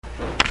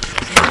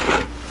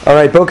All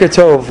right, Boker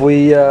Tov.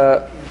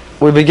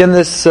 We begin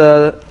this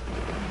the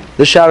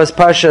Shabbos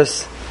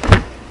Parshas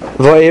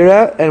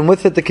Va'era, and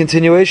with it the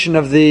continuation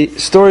of the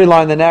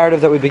storyline, the narrative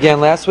that we began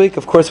last week,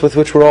 of course, with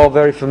which we're all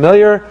very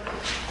familiar.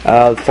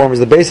 It forms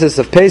the basis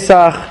of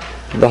Pesach,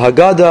 the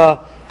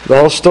Haggadah, the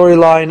whole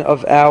storyline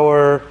of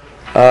our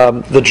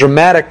the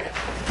dramatic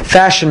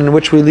fashion in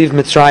which we leave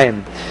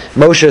Mitzrayim.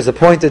 Moshe is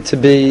appointed to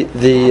be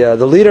the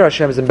leader,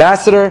 Hashem's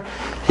ambassador.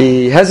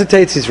 He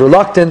hesitates, he's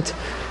reluctant.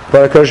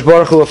 But HaKadosh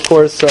Baruch Hu, of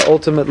course,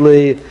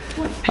 ultimately,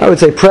 I would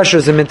say,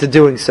 pressures him into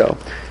doing so.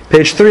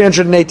 Page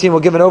 318, we'll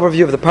give an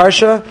overview of the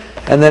Parsha,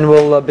 and then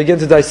we'll begin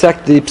to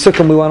dissect the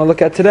psukim we want to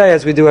look at today,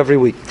 as we do every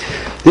week.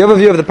 The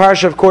overview of the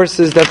Parsha, of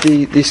course, is that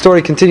the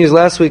story continues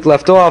last week,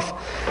 left off,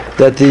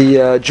 that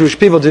the Jewish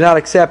people do not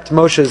accept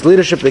Moshe's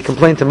leadership. They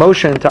complain to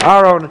Moshe and to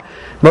Aaron.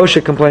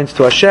 Moshe complains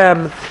to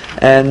Hashem,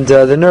 and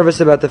they're nervous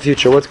about the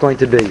future, what's going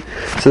to be.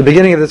 So the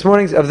beginning of this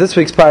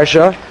week's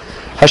Parsha,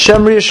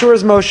 Hashem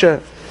reassures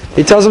Moshe.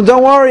 He tells him,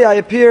 don't worry, I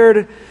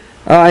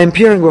am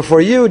appearing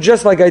before you,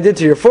 just like I did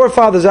to your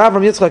forefathers,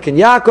 Avram, Yitzchak, and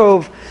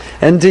Yaakov.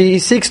 And he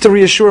seeks to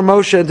reassure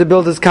Moshe and to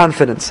build his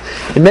confidence.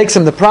 He makes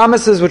him the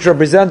promises which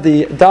represent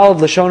the Daled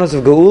Lashonos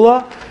of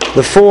Geula,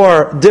 the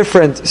four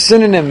different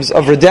synonyms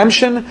of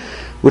redemption,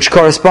 which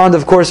correspond,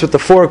 of course, with the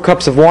 4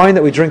 cups of wine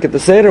that we drink at the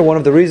Seder. One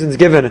of the reasons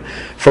given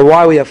for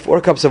why we have 4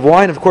 cups of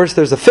wine. Of course,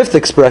 there's a 5th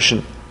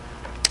expression.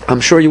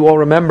 I'm sure you all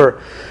remember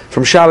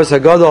from Shabbos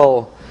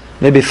Hagadol,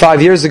 maybe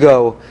 5 years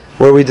ago,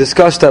 where we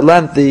discussed at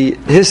length the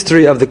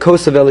history of the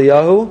Kos of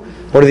Eliyahu.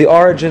 What are the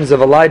origins of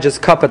Elijah's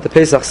cup at the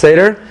Pesach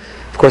Seder?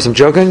 Of course, I'm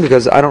joking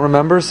because I don't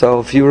remember, so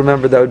if you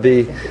remember, that would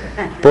be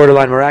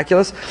borderline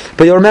miraculous.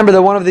 But you'll remember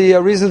that one of the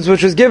reasons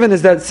which was given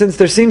is that since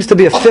there seems to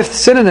be a 5th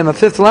synonym, a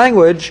 5th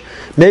language,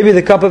 maybe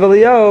the cup of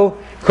Eliyahu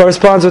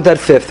corresponds with that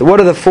 5th.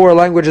 What are the 4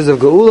 languages of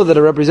Geula that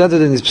are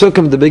represented in these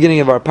psukim at the beginning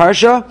of our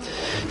Parsha?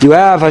 You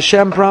have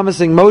Hashem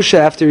promising Moshe,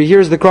 after he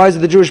hears the cries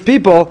of the Jewish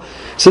people,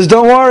 says,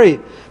 don't worry,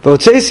 I'm going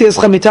to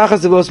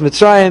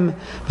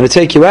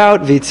take you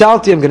out. I'm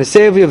going to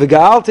save you.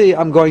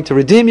 I'm going to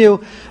redeem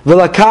you.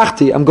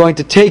 I'm going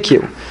to take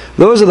you.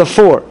 Those are the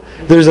 4.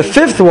 There's a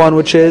 5th one,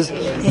 which is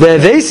I'm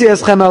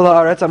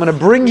going to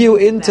bring you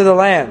into the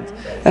land.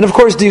 And of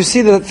course, do you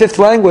see the 5th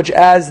language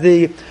as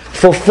the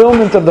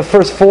fulfillment of the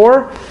first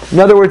 4? In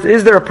other words,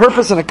 is there a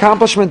purpose, an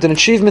accomplishment, an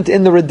achievement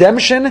in the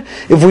redemption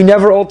if we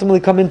never ultimately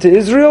come into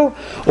Israel?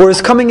 Or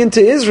is coming into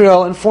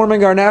Israel and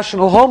forming our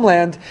national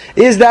homeland,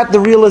 is that the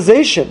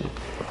realization?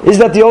 Is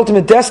that the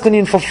ultimate destiny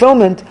and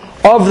fulfillment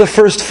of the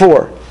first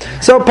 4?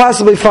 So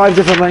possibly 5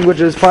 different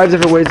languages, 5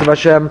 different ways of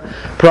Hashem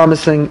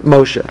promising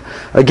Moshe.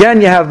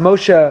 Again, you have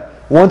Moshe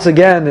once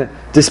again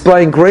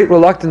displaying great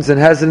reluctance and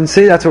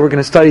hesitancy. That's what we're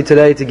going to study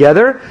today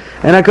together.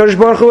 And HaKadosh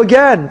Baruch Hu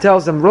again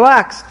tells them,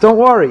 relax, don't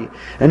worry.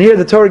 And here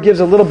the Torah gives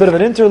a little bit of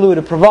an interlude.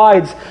 It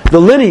provides the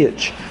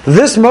lineage.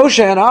 This Moshe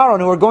and Aaron,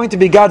 who are going to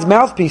be God's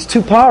mouthpiece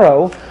to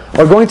Paro,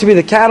 are going to be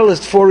the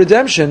catalyst for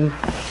redemption.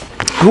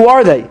 Who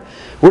are they?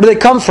 Where do they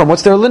come from?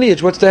 What's their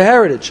lineage? What's their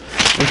heritage?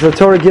 And so the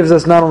Torah gives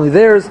us not only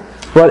theirs,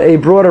 but a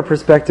broader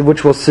perspective,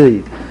 which we'll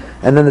see.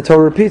 And then the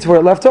Torah repeats where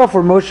it left off,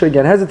 where Moshe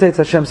again hesitates.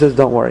 Hashem says,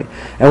 don't worry.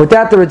 And with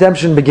that, the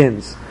redemption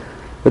begins.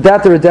 They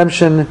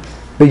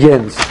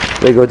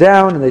go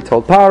down and they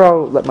told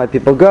Paro, let my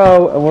people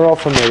go. And we're all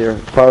familiar.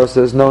 Paro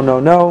says, no,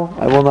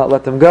 I will not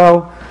let them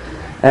go.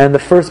 And the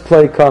first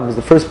plague comes.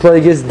 The first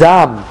plague is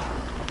Dam.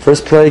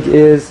 First plague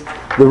is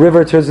the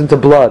river turns into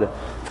blood.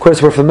 Of course,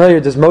 we're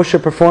familiar. Does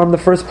Moshe perform the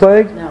first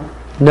plague?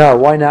 No.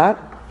 Why not?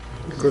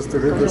 Because the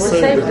river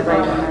saved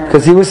him.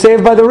 Because he was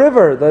saved by the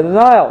river, the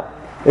Nile.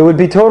 It would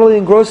be totally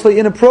and grossly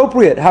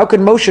inappropriate. How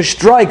could Moshe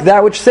strike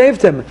that which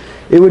saved him?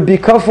 It would be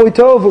kafui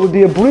tov. It would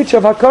be a breach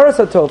of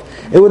hakaras hatov.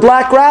 It would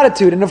lack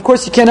gratitude. And of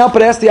course, you can't help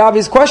but ask the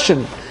obvious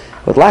question: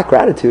 it would lack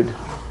gratitude?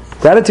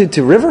 Gratitude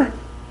to river?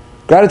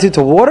 Gratitude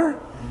to water?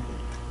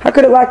 How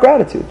could it lack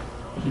gratitude?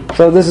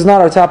 So this is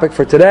not our topic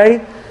for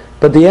today,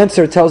 but the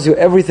answer tells you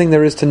everything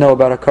there is to know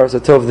about hakaras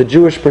hatov, the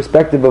Jewish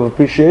perspective of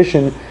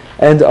appreciation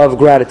and of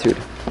gratitude.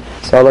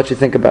 So I'll let you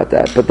think about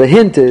that. But the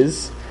hint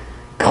is,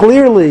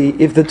 clearly,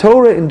 if the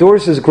Torah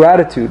endorses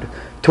gratitude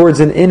towards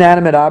an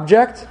inanimate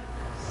object,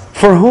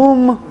 for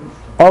whom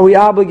are we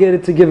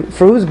obligated to give?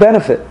 For whose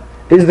benefit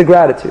is the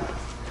gratitude?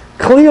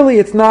 Clearly,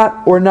 it's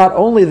not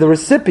only the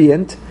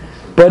recipient,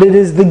 but it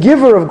is the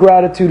giver of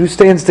gratitude who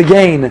stands to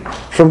gain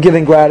from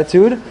giving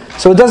gratitude.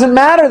 So it doesn't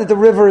matter that the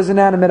river is an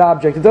inanimate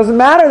object. It doesn't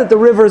matter that the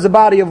river is a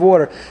body of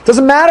water. It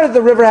doesn't matter that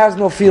the river has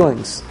no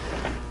feelings.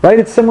 Right?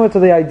 It's similar to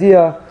the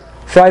idea,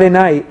 Friday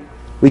night,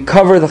 we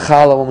cover the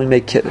challah when we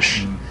make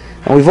kiddush.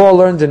 And we've all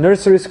learned in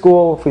nursery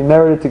school, if we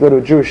merited to go to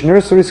a Jewish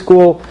nursery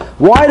school,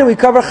 why do we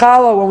cover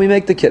challah when we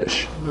make the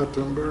kiddush? Not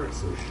to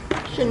embarrass us.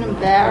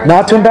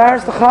 Not to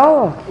embarrass the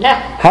challah.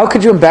 How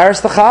could you embarrass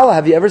the challah?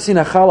 Have you ever seen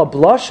a challah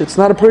blush? It's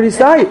not a pretty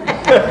sight.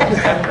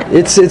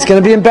 It's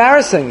going to be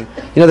embarrassing.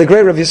 You know, the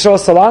great Rav Yisrael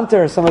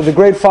Salanter, some of the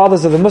great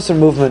fathers of the Muslim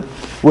movement,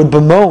 would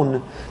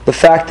bemoan the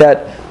fact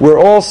that we're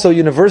all so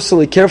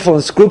universally careful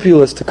and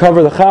scrupulous to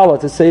cover the challah,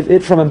 to save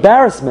it from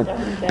embarrassment.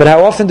 But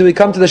how often do we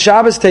come to the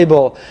Shabbos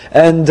table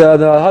and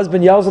the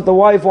husband yells at the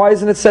wife, why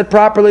isn't it set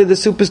properly? The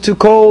soup is too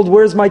cold.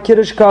 Where's my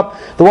kiddush cup?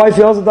 The wife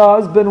yells at the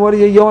husband, what are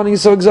you yawning? You're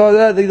so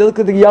exhausted. They look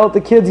at the yell at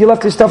the kids. You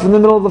left your stuff in the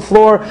middle of the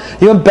floor.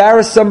 You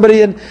embarrassed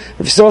somebody. And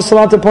if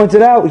Salanta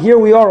pointed out, here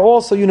we are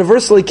also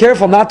universally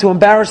careful not to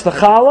embarrass the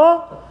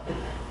challah,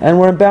 and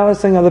we're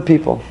embarrassing other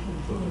people.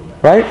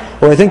 Right?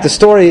 Well, I think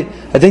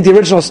the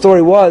original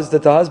story was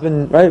that the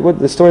husband, right, what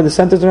the story that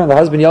centers around, the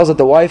husband yells at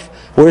the wife,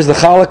 where's the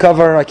challah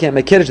cover? I can't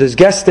make kiddush. There's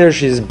guests there,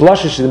 she's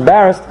blushes, she's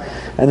embarrassed.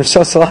 And the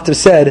Rosh Hashanah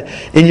said,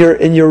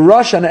 in your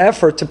rush and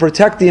effort to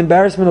protect the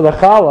embarrassment of the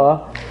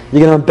challah,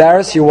 you're going to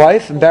embarrass your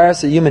wife,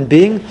 embarrass a human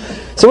being.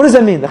 So what does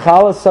that mean? The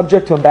challah is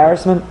subject to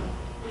embarrassment?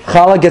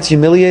 Challah gets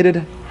humiliated?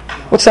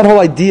 What's that whole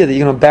idea that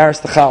you're going to embarrass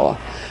the challah?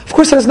 Of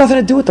course, it has nothing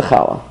to do with the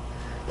challah.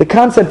 The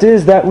concept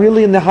is that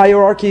really in the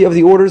hierarchy of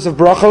the orders of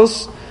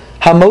brachos,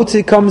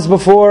 hamotzi comes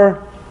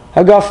before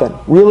hagafen.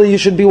 Really, you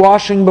should be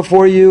washing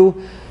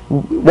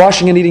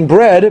and eating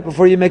bread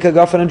before you make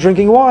hagafen and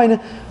drinking wine,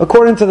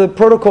 according to the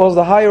protocols,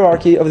 the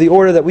hierarchy of the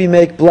order that we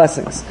make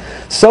blessings.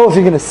 So if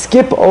you're going to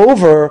skip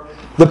over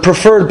the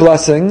preferred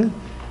blessing,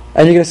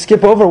 and you're going to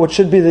skip over what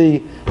should be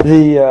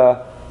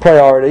the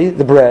priority,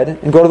 the bread,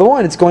 and go to the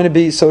wine, it's going to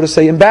be, so to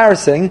say,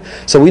 embarrassing.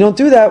 So we don't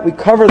do that. We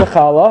cover the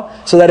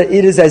challah so that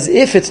it is as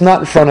if it's not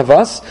in front of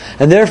us,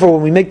 and therefore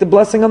when we make the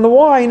blessing on the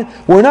wine,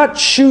 we're not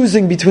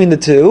choosing between the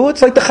two.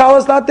 It's like the challah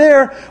is not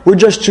there, we're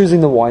just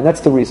choosing the wine.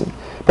 That's the reason.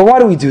 But why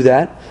do we do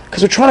that?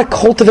 Because we're trying to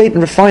cultivate and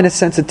refine a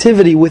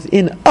sensitivity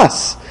within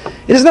us.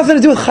 It has nothing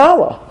to do with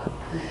challah.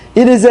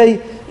 It is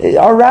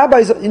our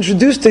rabbis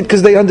introduced it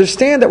because they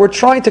understand that we're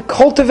trying to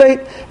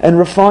cultivate and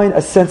refine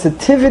a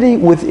sensitivity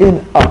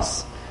within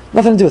us.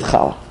 Nothing to do with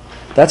challah.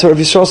 That's what Rav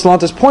Yisrael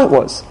Salanter's point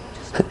was.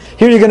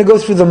 Here you're going to go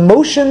through the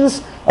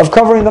motions of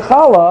covering the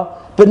challah,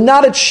 but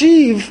not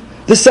achieve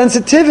the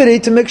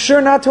sensitivity to make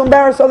sure not to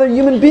embarrass other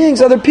human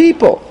beings, other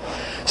people.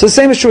 So the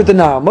same is true with the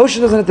Nile. Moshe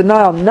doesn't hit the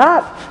Nile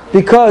not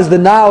because the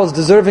Nile is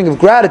deserving of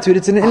gratitude.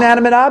 It's an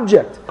inanimate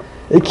object.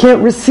 It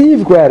can't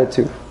receive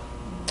gratitude.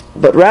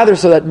 But rather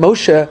so that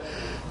Moshe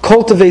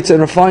cultivates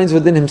and refines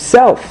within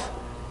himself.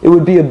 It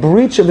would be a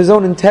breach of his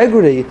own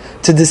integrity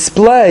to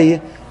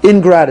display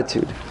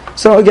ingratitude.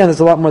 So again, there's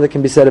a lot more that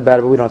can be said about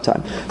it, but we don't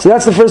have time. So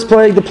that's the first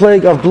plague, the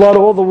plague of blood.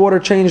 All the water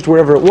changed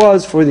wherever it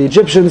was for the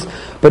Egyptians,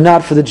 but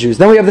not for the Jews.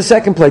 Then we have the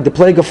second plague, the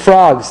plague of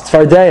frogs,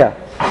 Tzfardeya.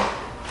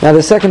 Now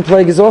the second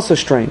plague is also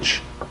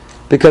strange,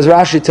 because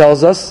Rashi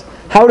tells us,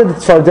 how did the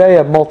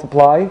Tzfardeya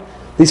multiply?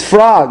 These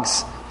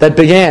frogs that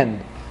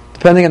began,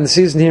 depending on the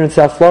season here in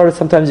South Florida,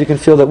 sometimes you can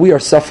feel that we are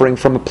suffering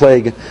from a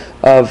plague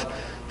of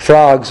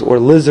frogs or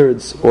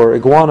lizards or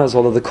iguanas,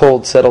 although the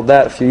cold settled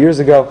that a few years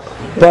ago.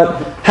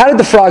 But how did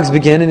the frogs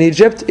begin in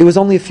Egypt? It was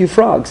only a few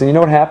frogs. And you know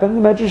what happened,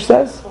 the Medrash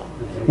says?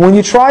 When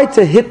you tried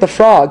to hit the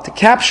frog, to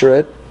capture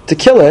it, to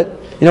kill it,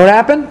 you know what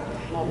happened?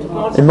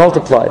 It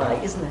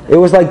multiplied. It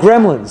was like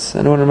Gremlins.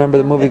 Anyone remember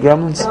the movie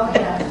Gremlins?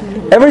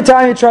 Every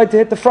time you tried to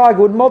hit the frog,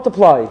 it would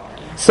multiply.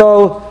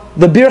 So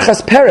the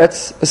Birchas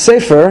Peretz, a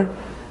sefer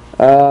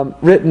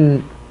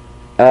written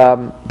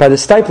by the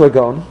Steipler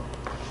Gaon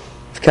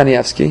of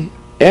Kanievsky,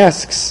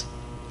 asks,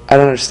 I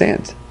don't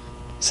understand.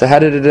 So how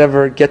did it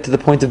ever get to the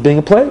point of being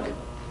a plague?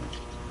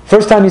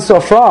 First time you saw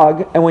a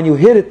frog, and when you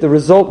hit it, the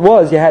result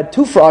was you had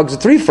 2 frogs or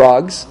 3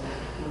 frogs.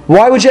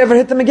 Why would you ever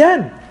hit them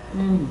again?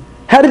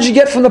 How did you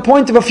get from the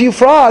point of a few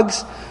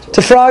frogs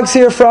to frogs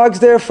here,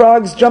 frogs there,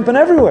 frogs jumping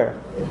everywhere?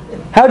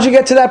 How did you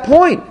get to that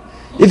point?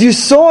 If you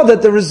saw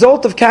that the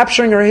result of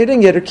capturing or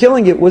hitting it or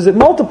killing it was it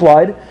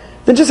multiplied,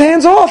 then just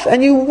hands off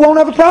and you won't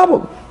have a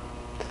problem.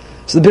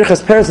 So the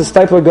Birchas Peretz, the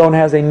Steipler Gaon,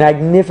 has a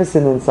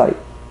magnificent insight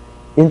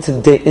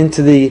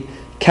into the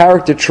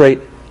character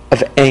trait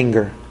of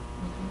anger.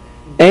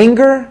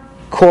 Anger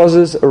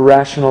causes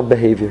irrational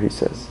behavior, he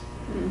says.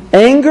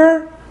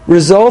 Anger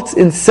results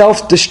in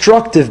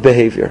self-destructive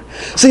behavior.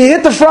 So you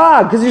hit the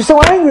frog because you're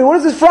so angry. What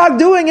is this frog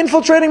doing?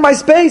 Infiltrating my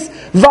space,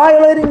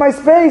 violating my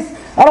space.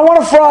 I don't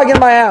want a frog in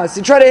my house.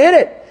 You try to hit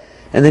it,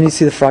 and then you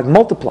see the frog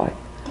multiply.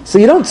 So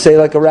you don't say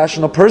like a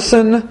rational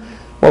person,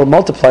 well, it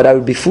multiplied, I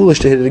would be foolish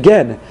to hit it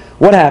again.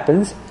 What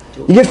happens?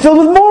 You get filled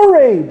with more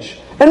rage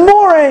and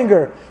more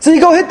anger. So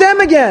you go hit them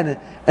again.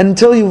 And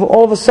until you've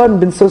all of a sudden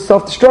been so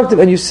self-destructive,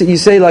 and you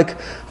say like,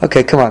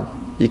 okay, come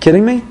on, you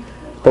kidding me?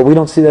 But we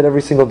don't see that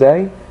every single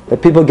day.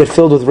 That people get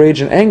filled with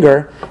rage and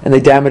anger, and they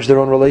damage their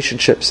own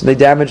relationships, and they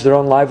damage their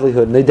own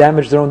livelihood, and they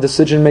damage their own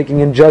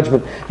decision-making and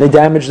judgment, and they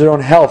damage their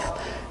own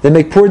health. They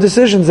make poor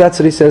decisions. That's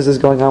what he says is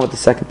going on with the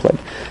second plague.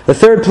 The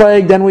third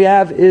plague then we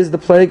have is the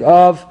plague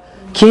of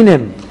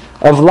kinim,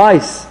 of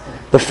lice.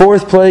 The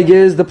fourth plague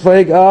is the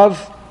plague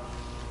of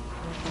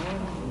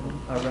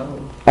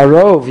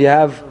arov. You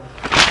have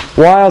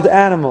wild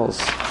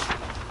animals.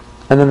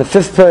 And then the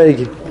fifth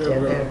plague,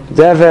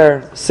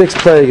 dever. Sixth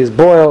plague is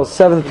boils.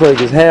 Seventh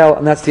plague is hail.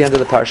 And that's the end of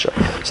the parsha.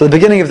 So the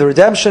beginning of the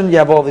redemption, you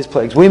have all these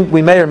plagues.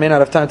 We may or may not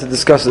have time to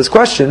discuss this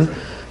question,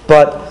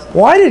 but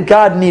why did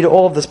God need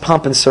all of this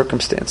pomp and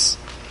circumstance?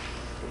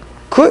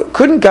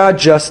 couldn't God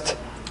just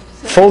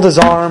fold his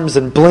arms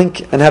and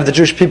blink and have the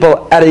Jewish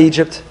people out of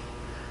Egypt?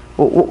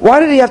 Why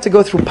did he have to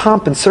go through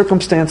pomp and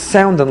circumstance,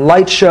 sound and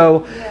light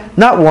show?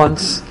 Not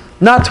once,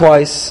 not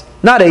twice,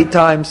 not 8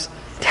 times,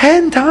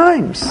 10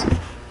 times.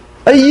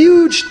 A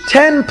huge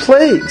 10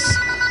 plagues.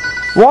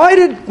 Why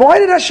did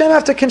Hashem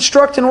have to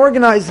construct and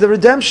organize the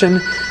redemption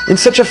in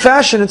such a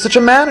fashion, in such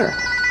a manner?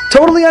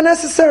 Totally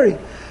unnecessary.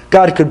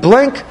 God could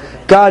blink,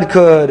 God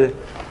could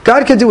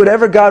do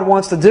whatever God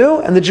wants to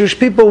do, and the Jewish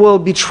people will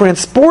be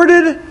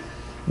transported,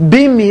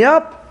 beam me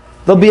up,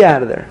 they'll be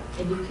out of there.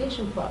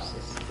 Education process.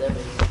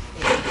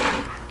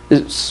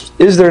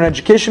 Is there an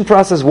education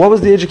process? What was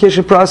the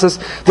education process?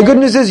 The good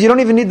news is you don't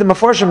even need the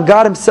Mefarshim.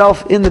 God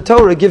himself in the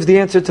Torah gives the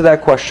answer to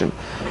that question.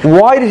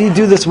 Why did he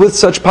do this with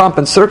such pomp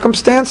and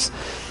circumstance?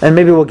 And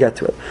maybe we'll get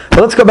to it. But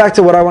let's go back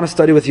to what I want to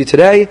study with you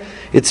today.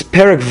 It's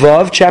Perek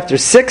Vav, chapter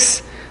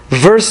 6,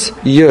 verse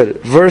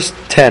Yud, verse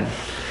 10.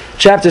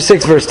 Chapter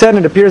 6, verse 10.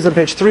 It appears on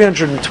page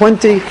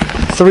 320,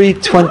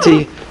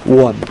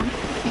 321.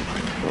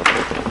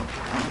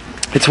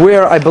 It's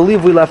where I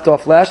believe we left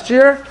off last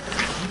year.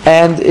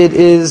 And it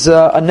is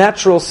a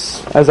natural,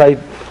 as I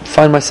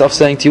find myself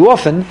saying to you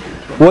often,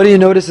 what do you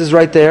notice is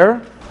right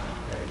there?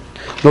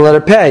 The letter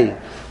Pei,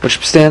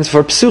 which stands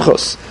for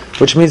Psuchos,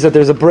 which means that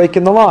there's a break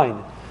in the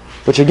line.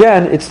 Which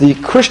again, it's the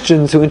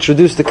Christians who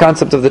introduced the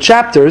concept of the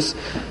chapters,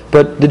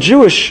 but the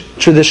Jewish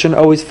tradition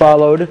always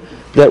followed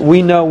that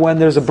we know when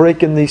there's a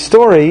break in the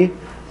story,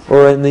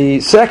 or in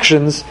the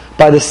sections,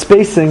 by the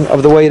spacing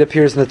of the way it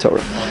appears in the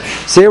Torah.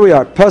 So here we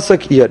are,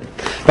 Pasuk Yud.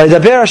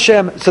 Vaydaber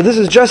Hashem, so this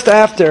is just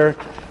after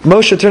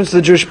Moshe turns to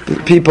the Jewish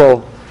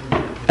people,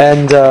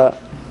 and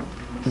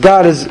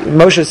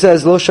Moshe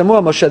says, Lo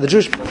Shamua Moshe,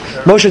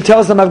 Moshe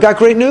tells them, I've got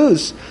great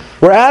news.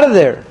 We're out of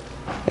there.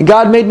 And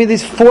God made me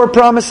these 4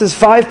 promises,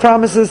 5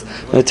 promises.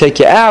 I'm going to take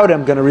you out,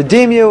 I'm going to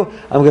redeem you,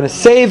 I'm going to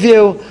save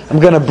you, I'm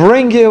going to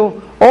bring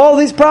you. All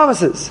these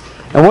promises.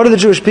 And what are the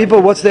Jewish people?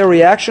 What's their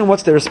reaction?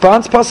 What's their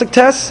response? Pasuk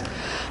Tes.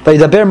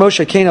 Vaydaber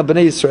Moshe Kain al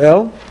Bnei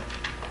Yisrael.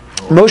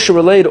 Moshe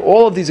relayed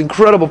all of these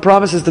incredible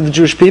promises to the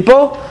Jewish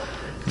people.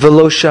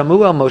 V'lo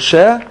shamu al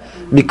Moshe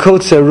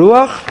mikotze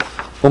ruach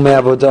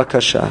u'me'avodah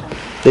kasha.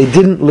 They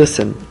didn't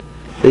listen.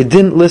 They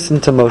didn't listen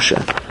to Moshe.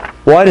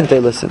 Why didn't they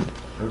listen?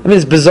 I mean,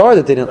 it's bizarre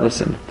that they didn't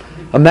listen.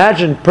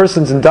 Imagine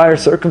persons in dire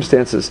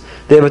circumstances.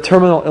 They have a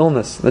terminal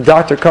illness. The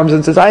doctor comes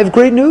and says, I have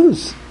great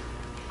news.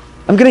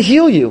 I'm going to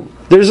heal you.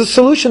 There's a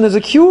solution. There's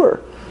a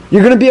cure.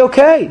 You're going to be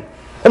okay.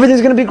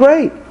 Everything's going to be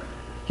great.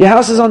 Your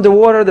house is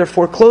underwater. They're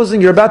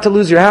foreclosing. You're about to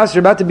lose your house.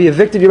 You're about to be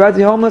evicted. You're about to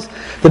be homeless.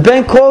 The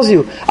bank calls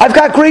you. I've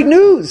got great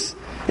news.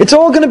 It's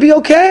all going to be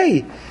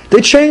okay.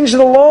 They changed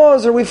the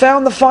laws, or we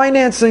found the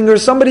financing, or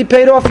somebody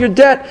paid off your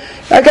debt.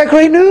 I got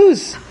great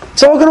news.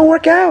 It's all going to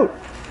work out.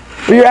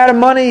 Or you're out of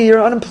money,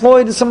 you're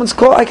unemployed, and someone's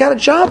called, I got a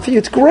job for you,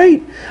 it's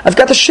great. I've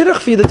got the shidduch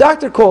for you, the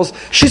doctor calls,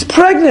 she's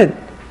pregnant.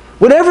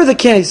 Whatever the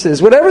case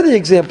is, whatever the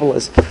example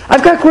is,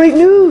 I've got great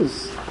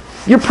news.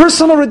 Your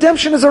personal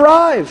redemption has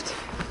arrived.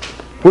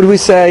 Would we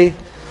say,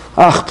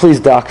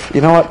 please doc,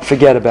 you know what,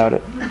 forget about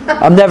it.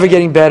 I'm never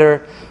getting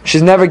better,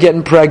 she's never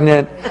getting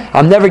pregnant,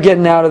 I'm never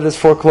getting out of this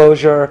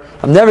foreclosure,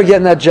 I'm never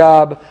getting that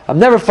job, I'm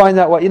never finding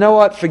that way, you know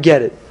what,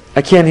 forget it.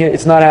 I can't hear,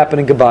 it's not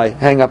happening, goodbye,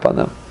 hang up on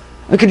them.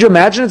 And could you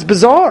imagine? It's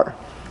bizarre.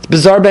 It's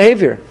bizarre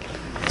behavior.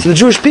 So the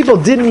Jewish people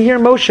didn't hear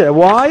Moshe.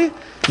 Why?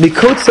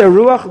 Mikotze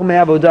ruach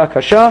u'me'avodah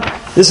kasha.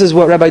 This is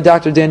what Rabbi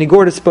Dr. Danny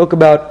Gordon spoke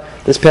about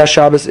this past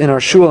Shabbos in our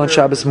shul on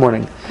Shabbos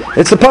morning.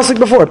 It's the pasuk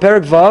before,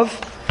 Perek Vav,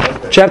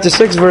 chapter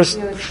 6, verse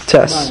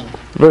Tes,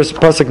 verse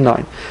pasuk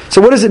 9.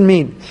 So what does it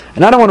mean?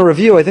 And I don't want to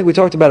review. I think we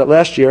talked about it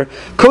last year.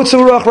 Kotze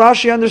ruach,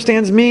 Rashi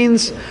understands,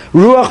 means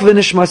ruach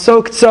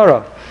v'nishmaso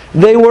ktsara.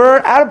 They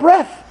were out of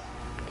breath.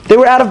 They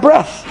were out of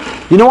breath.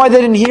 You know why they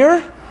didn't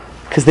hear?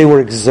 Because they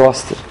were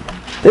exhausted.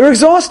 They were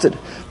exhausted.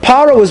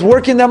 Paro was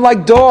working them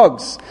like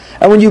dogs.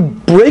 And when you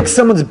break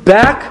someone's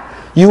back,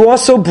 you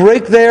also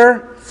break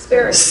their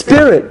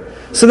spirit.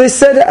 So they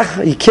said,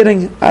 are you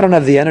kidding? I don't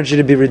have the energy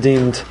to be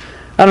redeemed.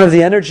 I don't have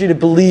the energy to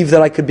believe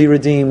that I could be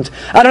redeemed.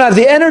 I don't have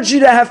the energy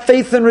to have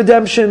faith in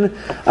redemption.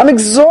 I'm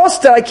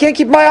exhausted. I can't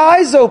keep my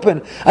eyes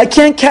open. I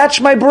can't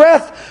catch my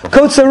breath.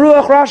 Kotze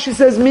ruach, Rashi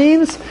says,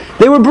 means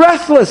they were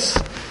breathless.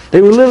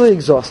 They were literally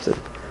exhausted.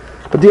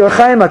 But the Or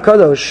Chaim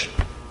HaKadosh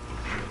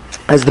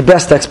has the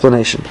best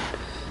explanation.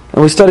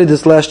 And we studied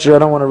this last year. I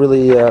don't want to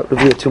really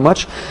review it too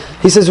much.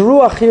 He says,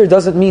 Ruach here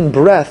doesn't mean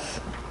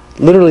breath,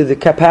 literally the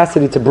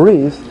capacity to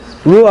breathe.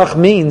 Ruach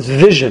means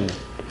vision.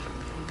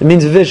 It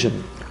means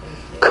vision.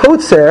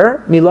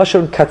 Kotzer,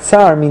 milashon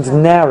katzar, means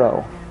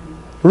narrow.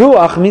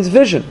 Ruach means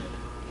vision.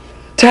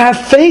 To have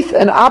faith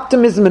and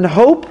optimism and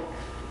hope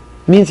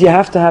means you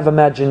have to have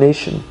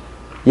imagination.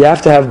 You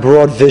have to have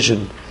broad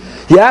vision.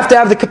 You have to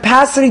have the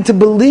capacity to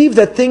believe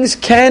that things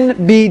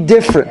can be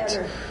different.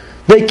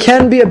 They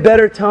can be a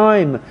better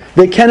time.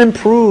 They can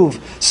improve.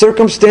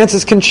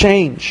 Circumstances can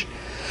change.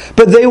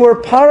 But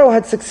Paro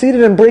had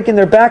succeeded in breaking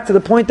their back to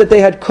the point that they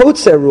had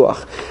kotzer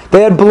ruach.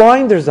 They had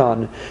blinders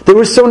on. They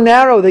were so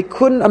narrow they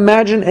couldn't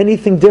imagine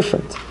anything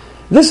different.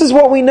 This is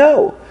what we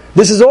know.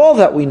 This is all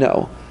that we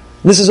know.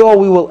 This is all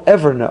we will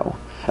ever know.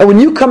 And when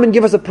you come and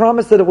give us a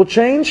promise that it will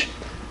change,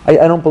 I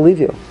don't believe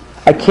you.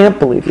 I can't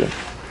believe you.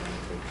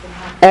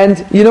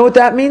 And you know what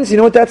that means? You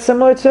know what that's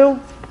similar to?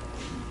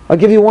 I'll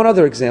give you one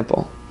other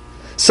example.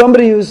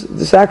 Somebody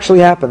this actually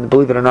happened,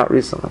 believe it or not,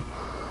 recently.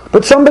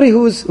 But somebody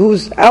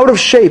who's out of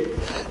shape,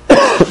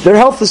 their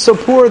health is so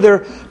poor,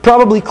 they're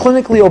probably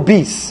clinically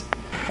obese.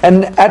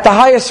 And at the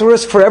highest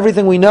risk for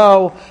everything we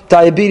know,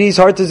 diabetes,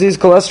 heart disease,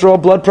 cholesterol,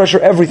 blood pressure,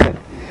 everything.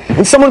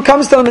 And someone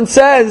comes to them and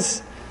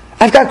says,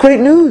 I've got great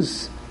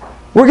news.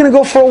 We're going to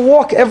go for a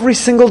walk every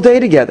single day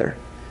together.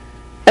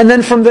 And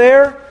then from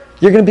there,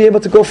 you're going to be able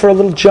to go for a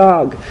little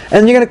jog.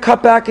 And you're going to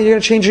cut back and you're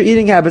going to change your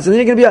eating habits. And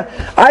then you're going to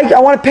be, I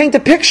want to paint a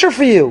picture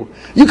for you.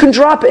 You can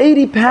drop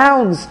 80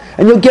 pounds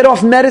and you'll get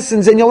off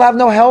medicines and you'll have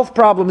no health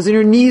problems and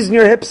your knees and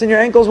your hips and your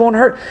ankles won't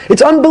hurt.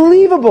 It's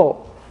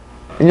unbelievable.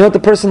 And you know what the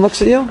person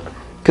looks at you?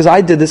 Because I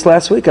did this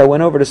last week. I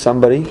went over to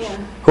somebody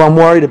who I'm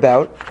worried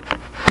about.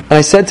 And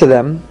I said to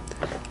them,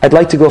 I'd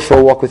like to go for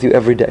a walk with you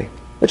every day.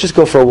 Let's just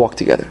go for a walk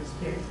together.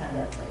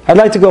 I'd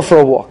like to go for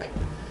a walk.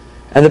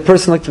 And the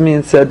person looked at me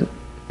and said,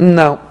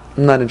 no,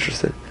 I'm not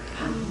interested.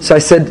 So I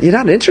said, you're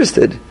not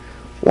interested?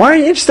 Why aren't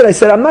you interested? I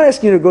said, I'm not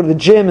asking you to go to the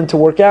gym and to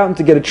work out and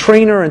to get a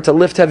trainer and to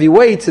lift heavy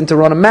weights and to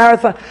run a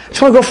marathon. I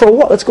just want to go for a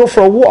walk. Let's go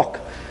for a walk.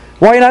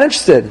 Why are you not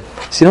interested?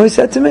 So you know what he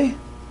said to me?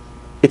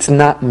 It's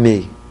not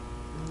me.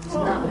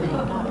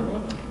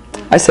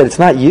 I said, it's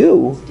not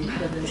you.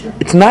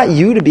 It's not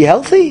you to be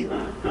healthy.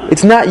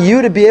 It's not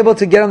you to be able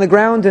to get on the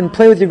ground and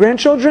play with your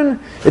grandchildren.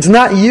 It's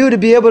not you to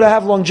be able to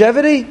have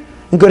longevity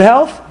and good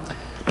health.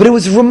 But it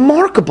was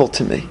remarkable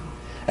to me.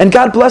 And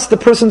God bless the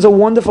person's a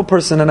wonderful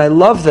person and I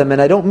love them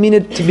and I don't mean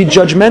it to be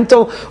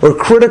judgmental or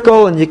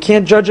critical and you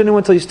can't judge anyone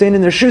until you stand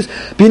in their shoes.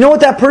 But you know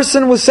what that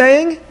person was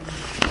saying?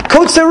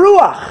 Kotzer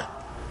ruach.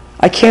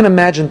 I can't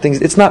imagine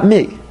things. It's not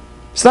me.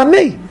 It's not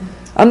me.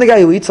 I'm the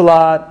guy who eats a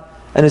lot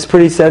and is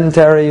pretty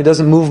sedentary, who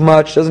doesn't move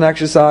much, doesn't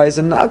exercise,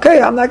 and okay,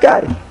 I'm that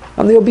guy.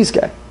 I'm the obese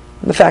guy.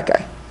 I'm the fat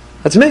guy.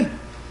 That's me.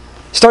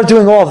 Start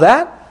doing all of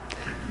that?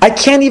 I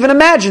can't even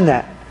imagine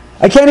that.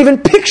 I can't even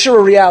picture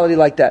a reality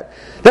like that.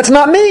 That's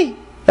not me.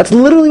 That's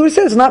literally what he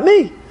said. It's not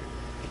me.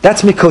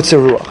 That's mikotzer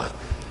ruach.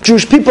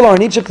 Jewish people are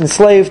in Egypt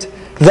enslaved.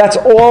 That's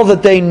all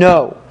that they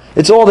know.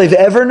 It's all they've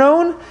ever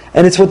known,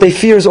 and it's what they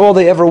fear is all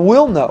they ever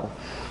will know.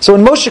 So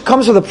when Moshe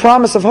comes with a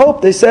promise of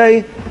hope, they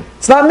say,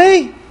 it's not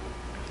me.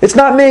 It's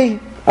not me.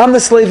 I'm the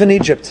slave in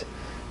Egypt.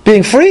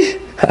 Being free?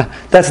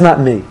 That's not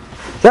me.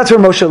 That's where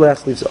Moshe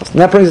last leaves us. And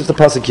that brings us to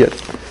Pasuk Yud.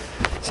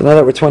 So now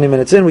that we're 20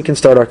 minutes in, we can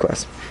start our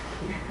class.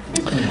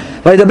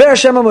 Vayidaber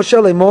Hashem Moshe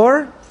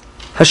lemor.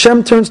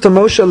 Hashem turns to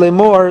Moshe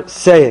lemor,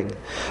 saying,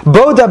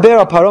 Bo daber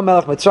al Paro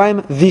melech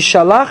Mitzrayim,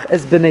 vishalach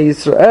es bnei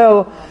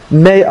Yisrael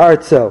mei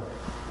artzo.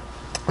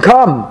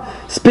 Come,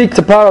 speak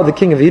to Paro, the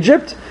king of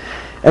Egypt,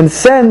 and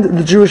send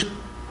the Jewish,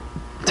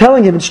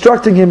 telling him,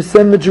 instructing him,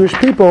 send the Jewish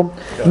people,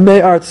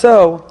 mei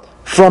artzo,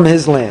 from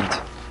his land.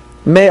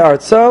 Mei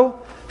artzo,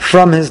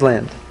 from his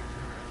land.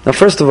 Now,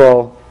 first of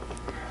all,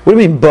 what do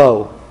you mean,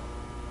 Bo?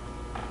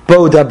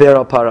 Bo daber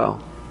al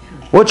Paro.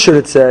 What should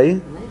it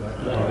say?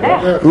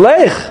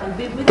 Lech.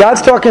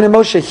 God's talking to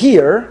Moshe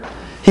here.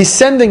 He's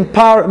sending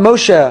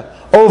Moshe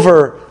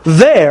over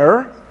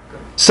there.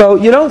 So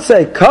you don't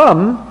say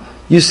come,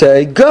 you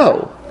say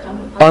go.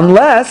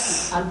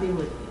 Unless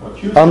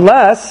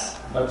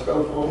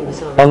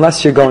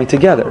you're going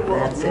together.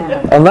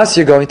 Unless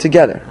you're going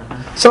together.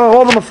 So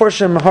all the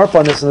Meforshim harp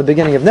on this in the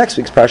beginning of next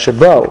week's Parsha,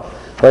 Bo.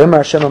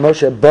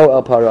 Bo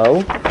el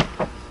Paro.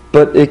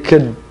 But it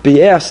could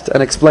be asked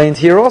and explained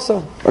here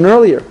also, and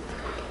earlier.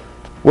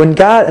 When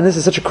God, and this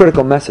is such a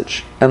critical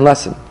message and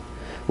lesson,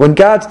 when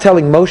God's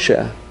telling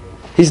Moshe,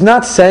 He's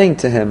not saying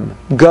to him,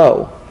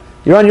 go.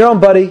 You're on your own,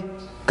 buddy.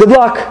 Good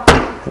luck.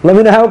 Let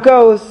me know how it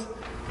goes.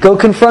 Go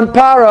confront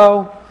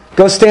Paro.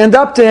 Go stand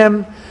up to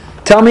him.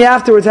 Tell me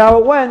afterwards how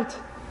it went.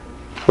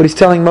 What He's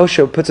telling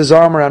Moshe, puts his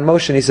arm around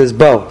Moshe and He says,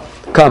 Bo,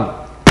 come.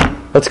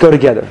 Let's go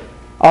together.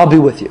 I'll be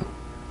with you.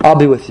 I'll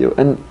be with you.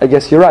 And I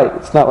guess you're right.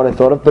 It's not what I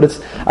thought of.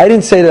 But I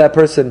didn't say to that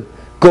person,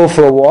 go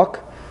for a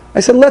walk.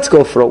 I said, let's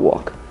go for a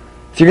walk.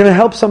 If you're going to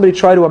help somebody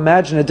try to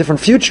imagine a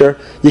different future,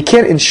 you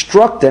can't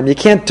instruct them, you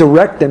can't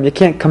direct them, you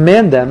can't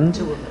command them.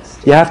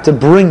 You have to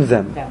bring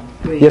them.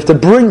 You have to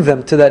bring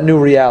them to that new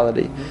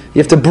reality. You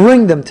have to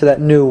bring them to that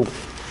new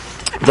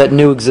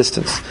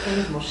existence.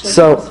 Moshe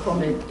So, was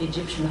from an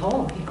Egyptian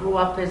home. He grew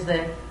up as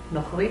a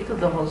Nochrit to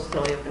the whole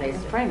story of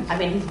Israel. I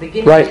mean, his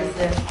beginning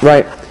is...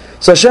 Right.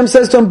 So Hashem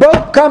says to him, Bo,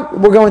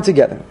 come, we're going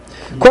together.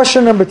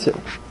 Question number 2.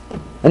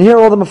 And here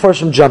all the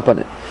Meforshim jump on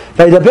it.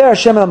 Vayidaber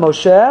Hashem el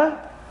Moshe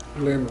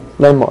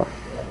Lemor.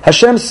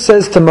 Hashem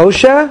says to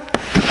Moshe,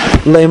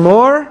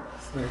 Lemor,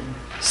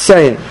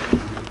 saying.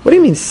 What do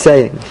you mean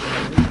saying?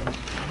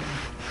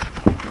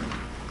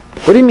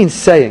 What do you mean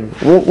saying?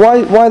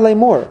 Why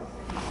Lemor?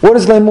 What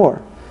is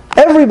Lemor?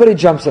 Everybody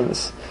jumps on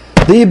this.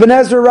 The Ibn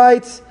Ezra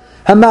writes,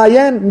 if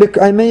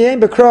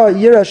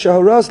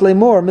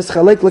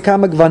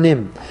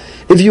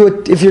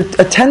you're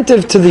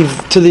attentive to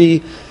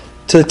the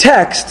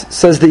text,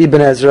 says the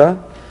Ibn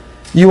Ezra,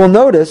 you will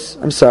notice,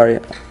 I'm sorry,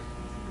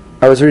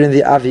 I was reading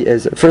the Avi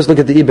Ezra. First look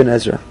at the Ibn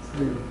Ezra.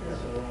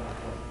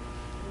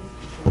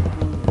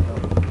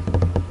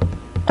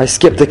 I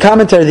skipped the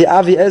commentary, the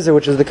Avi Ezra,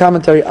 which is the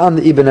commentary on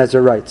the Ibn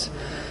Ezra, writes,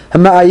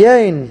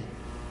 Hama'ayin.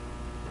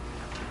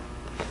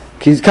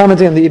 He's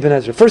commenting on the Ibn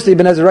Ezra. First, the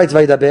Ibn Ezra writes,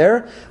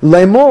 Vaydaber,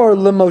 Lemor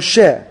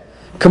leMoshe,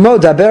 Kamo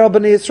daber al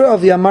bnei Yisrael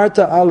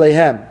v'yamarta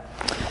aleihem.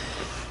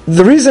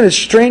 The reason it's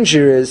strange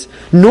here is,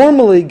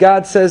 normally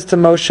God says to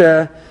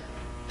Moshe,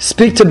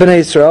 speak to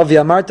Bnei Yisrael,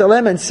 v'yamarta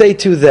aleihem, and say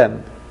to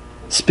them.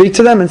 Speak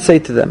to them and say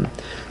to them.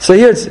 So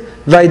here it's,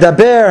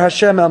 Vaydaber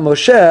Hashem el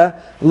Moshe,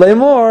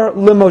 Lemor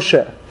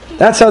leMoshe.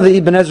 That's how the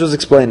Ibn Ezra is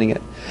explaining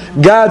it.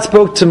 God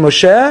spoke to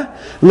Moshe,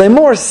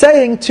 Lemor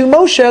saying to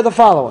Moshe the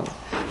following.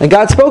 And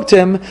God spoke to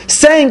him,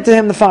 saying to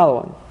him the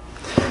following.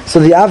 So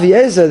the Avi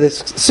Ezra, this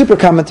super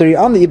commentary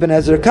on the Ibn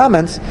Ezra,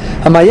 comments,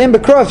 Hamayim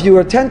Bekro, if you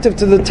are attentive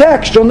to the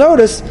text, you'll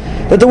notice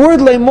that the word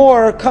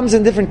Lemor comes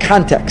in different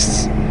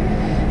contexts.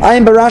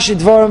 Ayim Barashi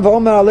Dvarim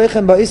V'omer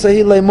Aleichem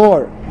Ba'isahi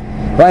Lemor.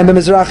 Ayim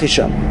B'mizrachi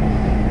Sham.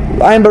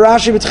 Ayim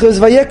Barashi B'tchiz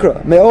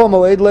Vayikra. Me'o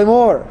Moed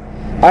Lemor.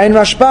 Ayim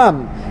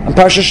Rashbam. And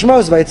Parsha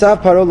Shmos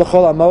Vayitzav Paro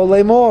L'chol Amo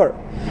Lemor.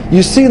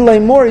 You see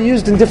Lemor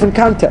used in different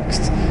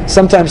contexts.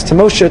 Sometimes to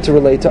Moshe to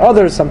relate to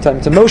others,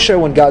 sometimes to Moshe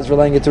when God's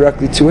relaying it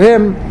directly to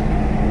him.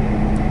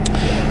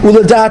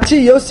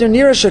 Uladati Yosir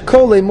Nira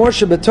Shekol Lemor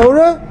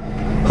Shebetorah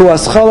Hu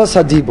Aschalas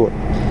Hadibur.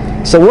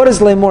 So what does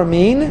Lemor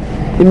mean?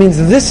 It means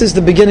this is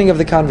the beginning of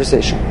the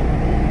conversation.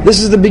 This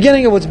is the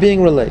beginning of what's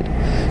being relayed.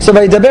 So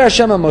Vaydaber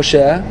Hashem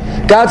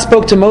Moshe, God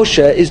spoke to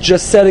Moshe is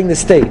just setting the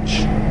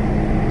stage.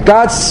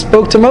 God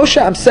spoke to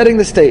Moshe, I'm setting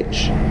the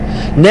stage.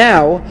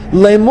 Now,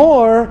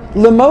 Lemor,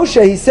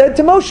 LeMoshe, he said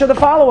to Moshe the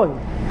following.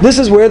 This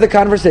is where the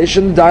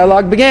conversation, the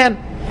dialogue began.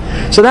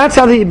 So that's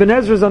how the Ibn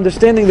Ezra is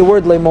understanding the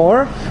word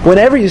Lemor.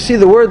 Whenever you see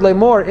the word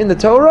Lemor in the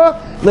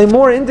Torah,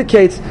 Lemor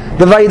indicates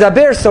the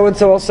Vayidaber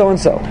so-and-so,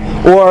 so-and-so.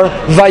 Or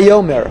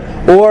Vayomer.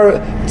 Or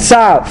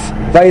Tzav,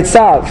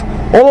 Vayitzav.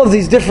 All of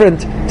these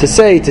different, to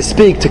say, to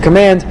speak, to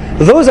command,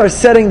 those are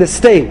setting the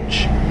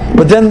stage.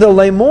 But then the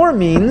Lemor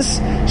means,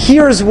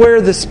 here's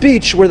where the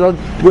speech, where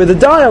the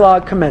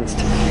dialogue commenced.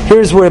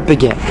 Here's where it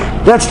began.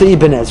 That's the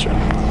Ibn Ezra.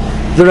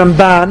 The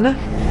Ramban,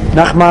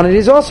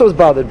 Nachmanides, also is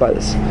bothered by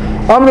this.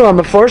 Amru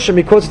HaMeforshim,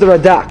 he quotes the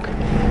Radak.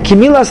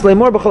 Kimilas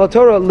Lemor b'chol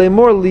Torah,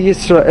 Lemor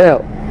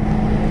liYisrael.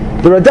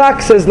 The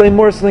Radak says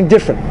Lemor is something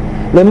different.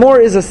 Lemor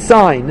is a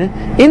sign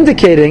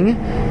indicating,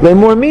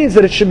 Lemor means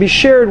that it should be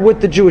shared with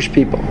the Jewish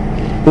people.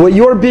 What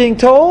you're being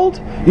told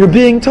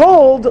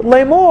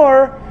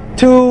Lemor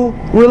to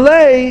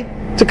relay,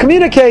 to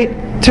communicate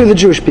to the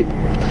Jewish people.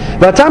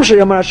 V'atam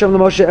sheyamar Hashem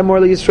leMoshe emor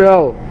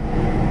liYisrael.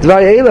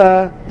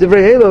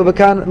 Divrei Elo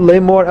v'kan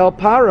Lemor el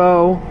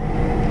Paro.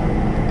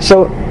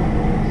 So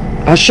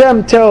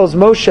Hashem tells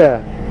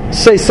Moshe,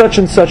 say such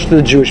and such to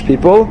the Jewish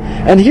people,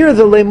 and here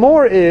the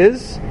Lemor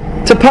is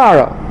to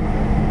Paro.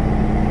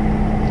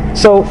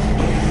 So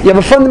you have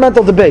a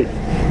fundamental debate.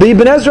 The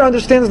Ibn Ezra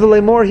understands the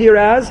Lemor here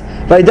as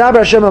Vaydaber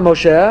Hashem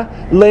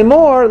Moshe,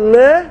 Lemor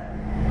le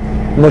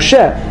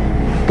Moshe.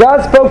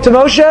 God spoke to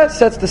Moshe,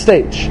 sets the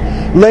stage.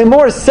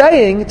 Lemor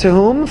saying to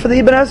whom for the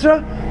Ibn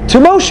Ezra? To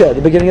Moshe, at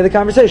the beginning of the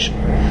conversation.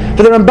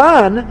 For the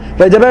Ramban,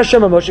 Vaydaber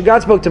Hashem Moshe,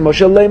 God spoke to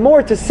Moshe,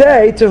 Lemor to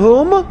say to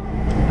whom?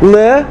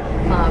 Le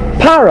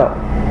Paro.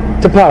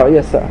 To Paro,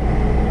 yes sir.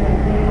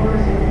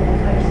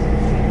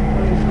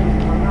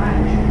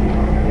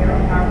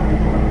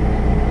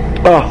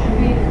 Oh,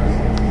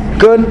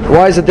 good.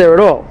 Why is it there at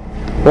all?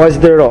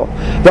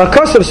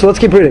 So let's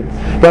keep reading.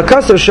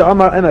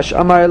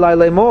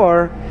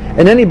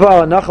 And any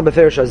Baal Nacham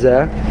Beferish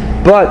Hazeh,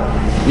 but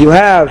you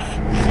have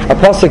a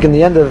pasuk in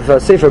the end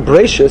of Sefer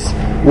Bereshis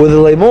where the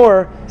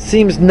Lemor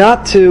seems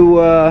not to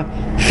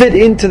fit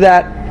into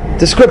that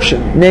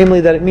description,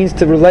 namely that it means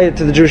to relay it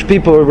to the Jewish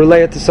people or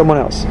relay it to someone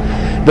else.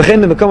 And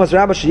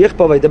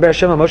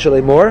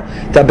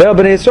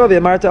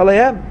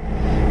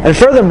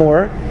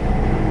furthermore,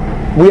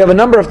 we have a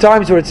number of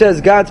times where it says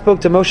God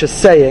spoke to Moshe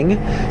saying,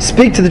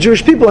 speak to the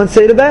Jewish people and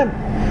say to them.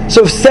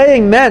 So if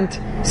saying meant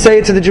say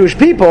it to the Jewish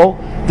people,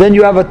 then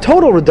you have a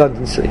total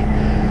redundancy.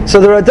 So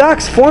the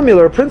Radak's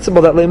formula or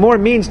principle that Lemor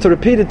means to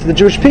repeat it to the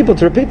Jewish people,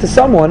 to repeat to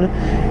someone,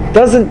 the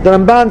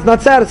Ramban's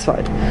not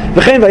satisfied.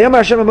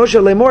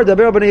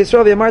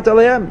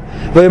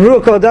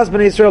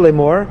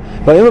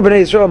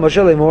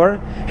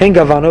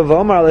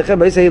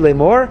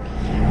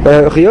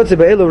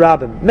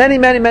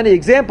 Many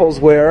examples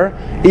where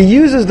he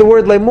uses the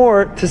word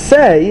Lemor to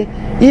say,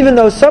 even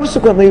though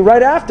subsequently,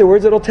 right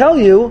afterwards, it'll tell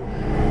you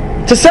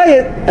to say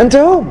it and to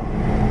whom.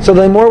 So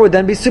the Lemor would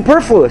then be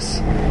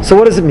superfluous. So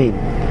what does it mean?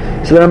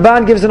 So the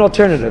Ramban gives an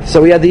alternative.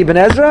 So we had the Ibn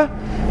Ezra,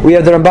 we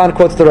have the Ramban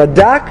quotes the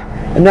Radak,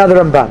 and now the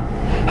Ramban.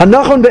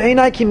 Hanachon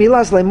be'enai ki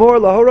milas Lemor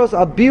lahoros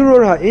al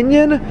birur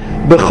ha'inyan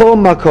b'chol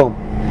makom.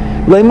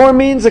 Lemor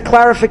means a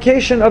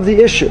clarification of the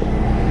issue.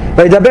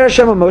 Vaydaber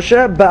Hashem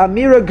Moshe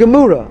ba'amira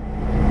gemura,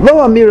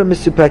 lo amira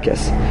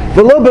misupekes,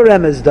 v'lo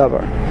beremez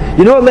davar.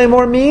 You know what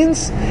Lemor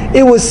means?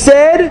 It was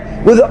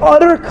said with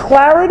utter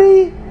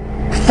clarity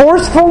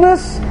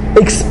forcefulness,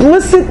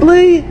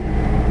 explicitly,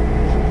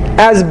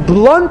 as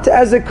blunt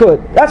as it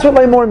could. That's what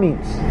Lemor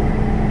means.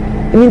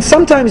 It means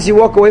sometimes you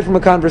walk away from a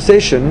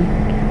conversation.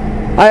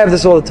 I have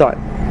this all the time.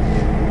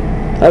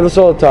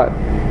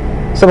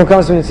 Someone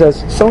comes to me and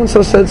says,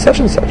 so-and-so said such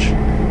and such.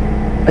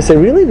 I say,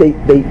 really?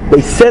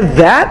 They said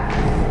that?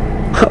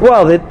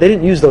 Well, they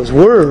didn't use those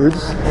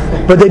words,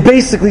 but they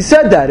basically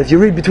said that. If you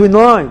read between the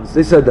lines,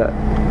 they said that.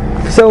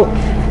 So,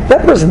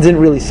 that person didn't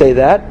really say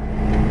that.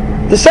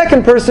 The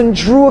second person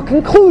drew a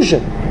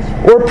conclusion,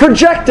 or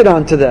projected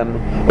onto them,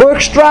 or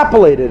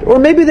extrapolated, or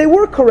maybe they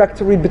were correct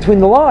to read between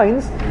the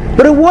lines,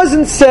 but it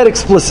wasn't said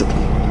explicitly.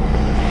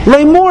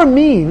 Lemor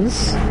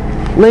means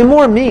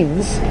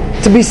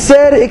to be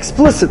said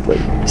explicitly,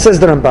 says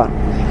the Ramban.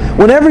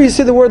 Whenever you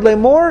see the word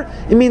lemor,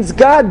 it means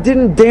God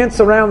didn't dance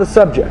around the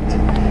subject.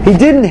 He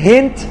didn't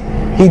hint.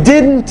 He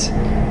didn't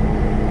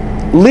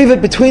leave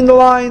it between the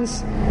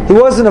lines. He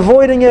wasn't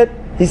avoiding it.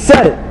 He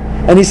said it.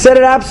 And he said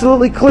it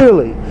absolutely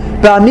clearly.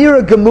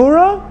 Ba'amira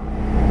gemura,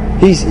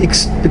 he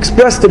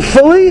expressed it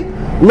fully.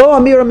 Lo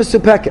amira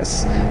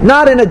misupekes,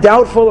 not in a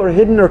doubtful or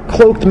hidden or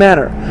cloaked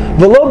manner.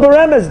 V'lo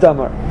beremez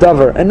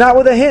davar, and not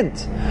with a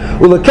hint.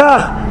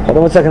 Ulekach, hold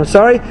on 1 second, I'm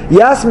sorry.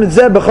 Yas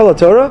mitzeh b'chol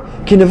haTorah,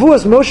 ki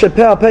nevuas Moshe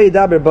pe al pe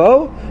yidaber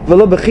bo,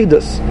 v'lo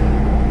b'chidus.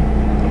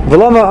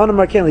 V'lo ma'anu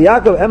marken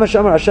liYaakov, ema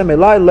shamar Hashem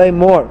elai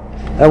lemor.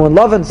 And when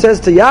Lavan says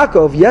to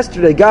Yaakov,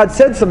 yesterday God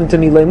said something to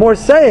me, lemor,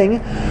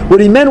 saying, what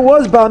he meant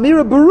was,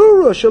 ba'amira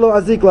berura shelo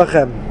azik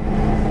lachem.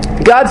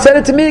 God said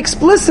it to me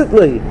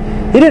explicitly.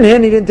 He didn't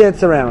hint, he didn't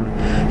dance around.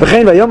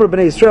 V'chein vayomer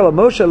b'nei Yisrael,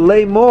 Moshe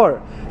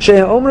lemor,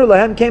 she'en omru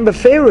lahem came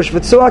b'feirush,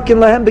 v'tzoakin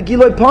lahem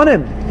b'giloi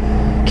ponim.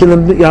 So the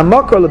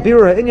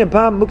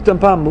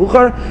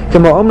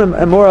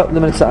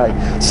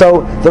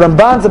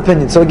Ramban's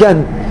opinion. So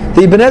again,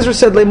 the Ibn Ezra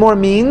said lemor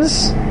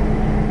means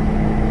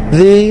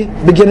the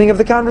beginning of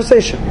the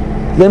conversation.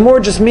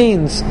 Lemor just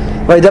means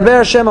Vaydaber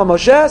Hashem al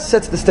Moshe,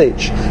 sets the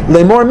stage.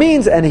 Lemor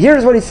means, and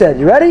here's what he said.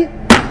 You ready?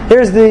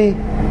 Here's the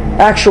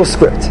actual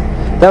script.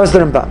 That was the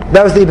Ramban.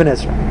 That was the Ibn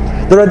Ezra.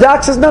 The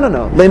Radak says, no.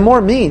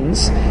 Lemor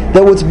means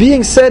that what's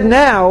being said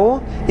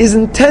now is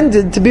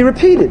intended to be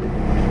repeated.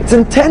 It's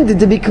intended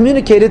to be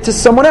communicated to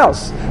someone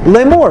else.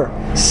 Lemor,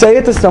 say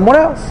it to someone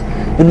else.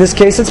 In this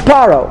case, it's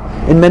Paro.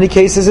 In many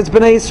cases, it's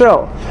Bnei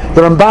Yisrael.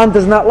 The Ramban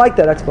does not like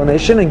that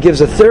explanation and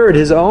gives a third,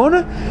 his own.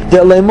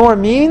 That Lemor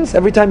means,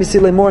 every time you see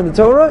Lemor in the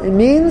Torah, it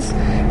means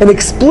an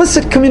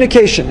explicit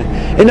communication,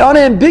 an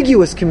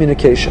unambiguous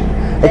communication,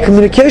 a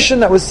communication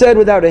that was said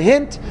without a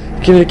hint,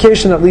 a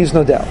communication that leaves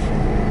no doubt.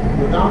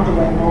 Without the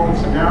Lemor,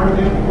 it's a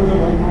narrative. With the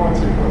Lemor, it's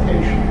a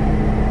quotation.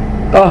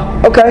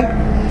 Oh, okay.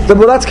 So,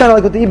 well, that's kind of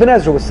like what the Ibn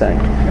Ezra was saying.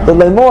 Yeah. The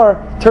Lemor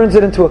turns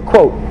it into a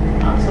quote.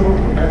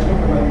 Absolutely, that's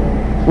what the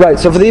Lemor. Right,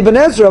 so for the Ibn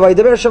Ezra,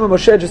 Vaydaber Hashem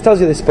Moshe just tells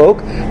you they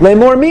spoke.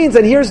 Lemor means,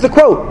 and here's the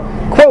quote.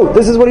 Quote,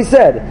 this is what he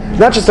said.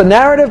 Not just a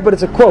narrative, but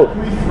it's a quote.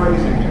 Not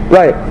rephrasing it.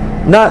 Right,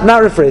 not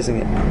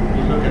rephrasing it. You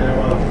look at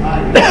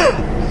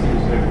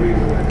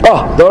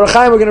it, The Orach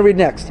Chaim we're going to read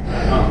next.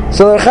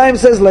 So the Orach Chaim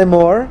says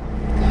Lemor.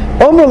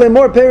 Omer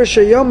Lemor perish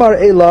yomar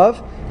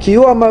elav, ki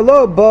hu amar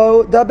lo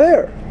bo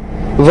daber.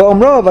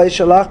 V'omro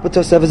vayishalach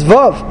b'tosefes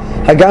vav.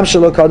 Hagam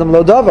shelo kadam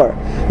lo davar.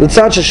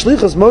 L'tzad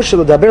sheshlichos Moshe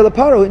lo daber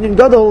leparo. Inyan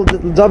gadol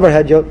davar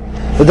hedyot.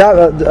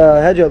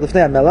 Hedyot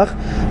lifnei hamelach.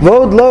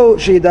 V'od lo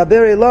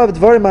sheyidaber elav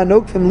dvarim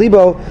anokfim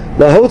libo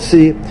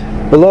lahotzi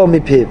below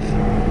mipiv.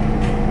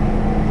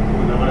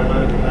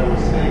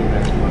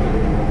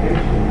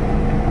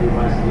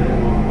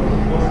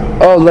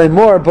 Oh,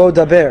 Lemor bo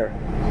daber. So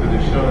to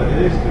show that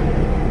it is to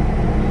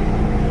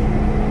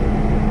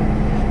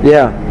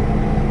Yeah.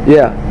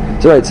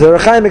 So right. So the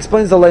Orach Chaim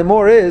explains the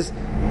Lemor is.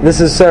 This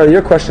is Sarah,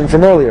 your question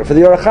from earlier. For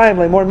the Orach Chaim,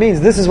 Lemor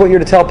means this is what you're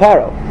to tell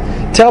Paro.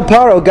 Tell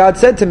Paro, God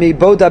said to me,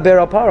 Bo daber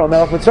al Paro,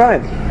 Melech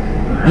Mitzrayim.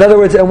 In other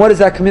words, and what does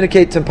that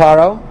communicate to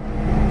Paro?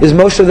 Is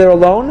Moshe there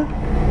alone?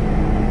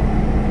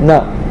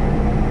 No.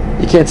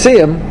 You can't see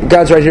him.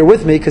 God's right here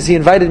with me because he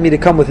invited me to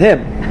come with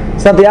him.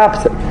 It's not the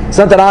opposite. It's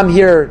not that I'm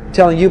here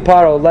telling you,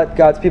 Paro, let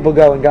God's people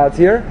go, and God's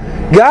here.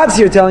 God's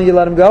here telling you,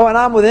 let him go, and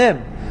I'm with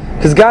him.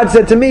 Because God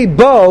said to me,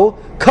 Bo,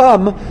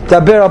 come,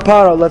 daber al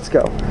Paro, let's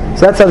go.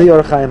 So that's how the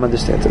Orach Chaim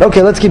understands it.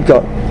 Okay, let's keep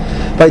going.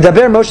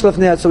 Vaydaber Moshe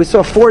lefnei. So we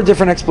saw 4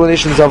 different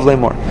explanations of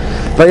Lemor.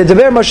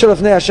 Vaydaber Moshe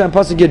lefnei Hashem,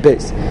 pasuk Yud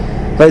Beis.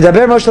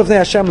 Vaydaber Moshe lefnei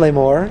Hashem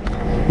Lemor.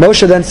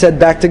 Moshe then said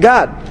back to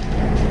God.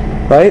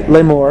 Right?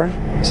 Lemor.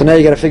 So now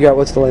you got to figure out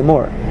what's the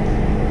Lemor.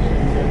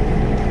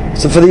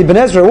 So for the Ibn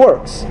Ezra it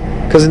works.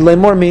 Because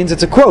Lemor means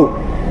it's a quote.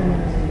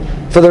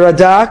 For the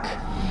Radak,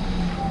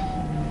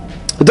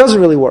 it doesn't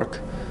really work.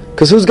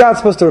 Because who's God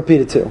supposed to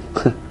repeat it to?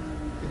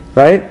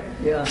 Right?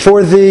 Yeah.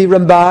 For the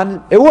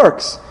Ramban, it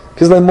works.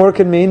 Because Lemor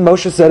can mean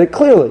Moshe said it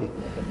clearly.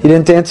 He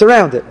didn't dance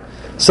around it.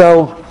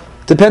 So,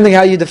 depending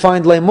how you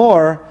defined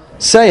Lemor,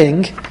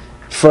 saying,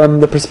 from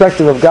the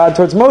perspective of God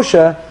towards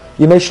Moshe,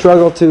 you may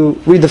struggle to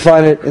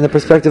redefine it in the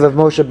perspective of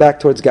Moshe back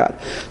towards God.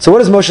 So what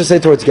does Moshe say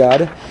towards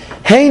God?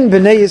 Hein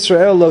b'nei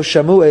Yisrael lo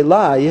shamu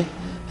elai,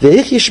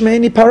 ve'ich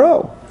yishmeini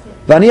paro,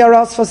 v'ani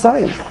aral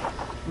sfasayim.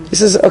 He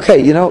says,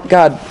 okay,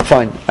 God,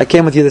 fine, I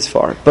came with you this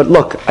far, but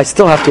look, I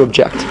still have to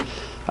object.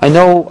 I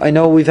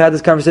know we've had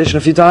this conversation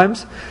a few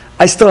times.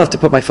 I still have to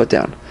put my foot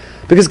down.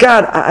 Because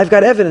God, I've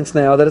got evidence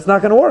now that it's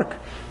not going to work.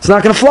 It's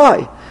not going to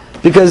fly.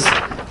 Because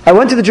I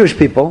went to the Jewish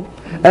people,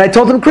 and I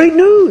told them, great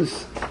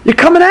news, you're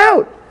coming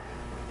out.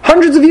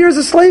 Hundreds of years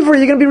of slavery,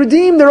 you're going to be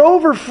redeemed, they're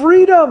over,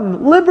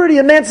 freedom, liberty,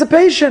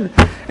 emancipation.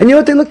 And you know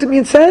what they looked at me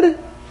and said?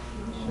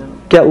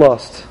 Get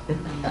lost.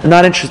 I'm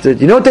not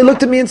interested. You know what they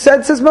looked at me and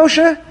said, says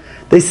Moshe?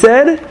 They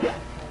said,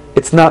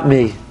 it's not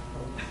me.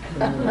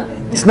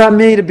 It's not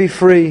me to be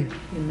free.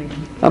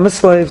 I'm a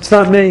slave. It's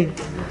not me.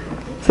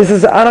 So he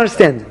says, I don't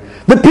understand.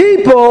 The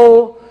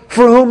people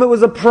for whom it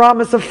was a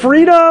promise of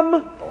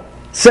freedom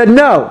said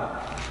no.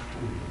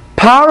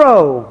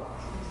 Paro,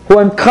 who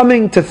I'm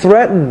coming to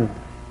threaten,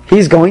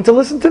 he's going to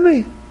listen to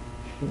me?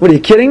 What, are you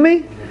kidding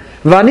me?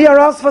 Vani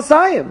aras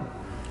fasayim.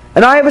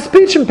 And I have a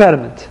speech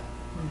impediment.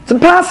 It's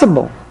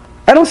impossible.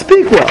 I don't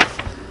speak well.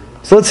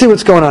 So let's see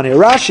what's going on here.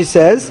 Rashi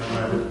says, there's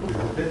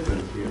a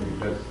difference here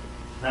because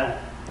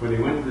when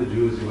he went to the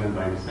Jews, he went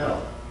by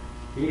himself.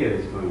 Here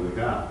he's going with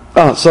God.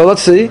 Oh, so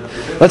let's see. So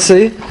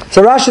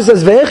Rashi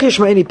says, "Ve'ech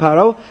yishma'ini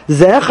paro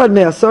ze'echad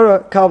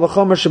me'asara kal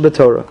v'chomer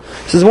shebetorah."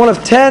 This is one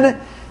of 10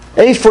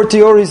 a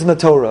fortioris in the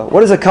Torah.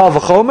 What is a kal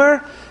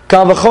v'chomer?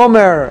 Kal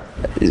v'chomer.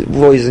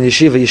 Well, he's in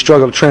yeshiva. You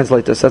struggle to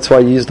translate this. That's why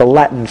you use the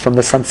Latin from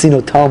the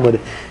Sansino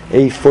Talmud.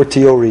 A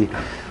fortiori.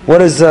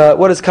 What is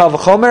kal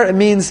v'chomer? It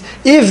means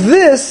if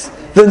this,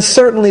 then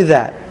certainly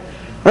that.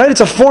 Right? It's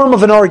a form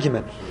of an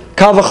argument.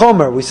 Kal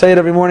v'chomer, we say it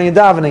every morning in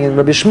davening in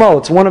Rabbi Shmuel.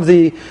 It's one of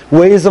the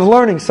ways of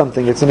learning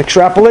something. It's an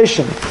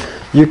extrapolation.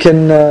 You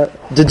can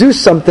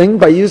deduce something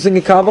by using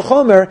a kal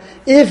v'chomer.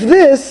 If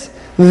this,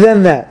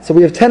 then that. So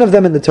we have 10 of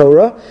them in the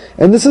Torah,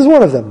 and this is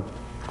one of them.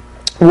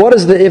 What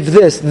is the if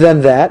this,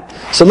 then that?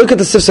 So look at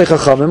the Sifsei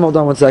Chachamim. Hold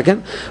on one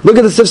second. Look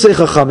at the Sifsei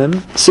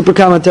Chachamim. Super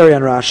commentary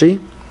on Rashi.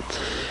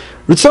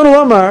 Ritzon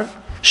Lomar,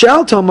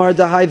 She'al Tomar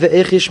dahai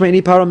ve'ech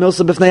yishmeini paro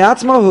milsa b'fnei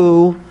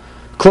atzmahu.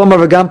 Klomar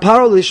v'gam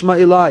paro lishma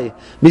ilai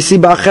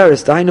misiba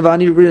acheres dahainu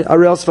v'ani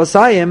arel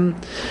sfasayim.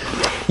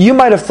 You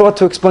might have thought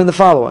to explain the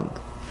following: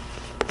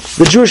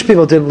 the Jewish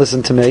people didn't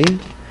listen to me,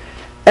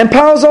 and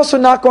Paro is also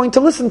not going to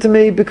listen to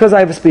me because I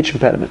have a speech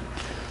impediment.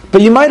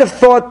 But you might have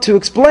thought to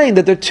explain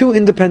that they're two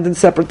independent,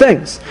 separate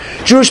things.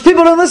 Jewish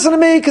people don't listen to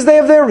me because they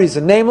have their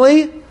reason,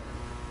 namely,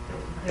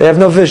 they have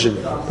no vision,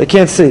 they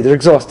can't see, they're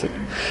exhausted.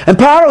 And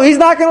Paro, he's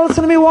not going to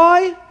listen to me.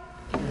 Why?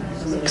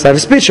 Because I have a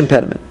speech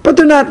impediment. But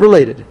they're not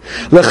related.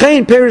 That's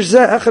what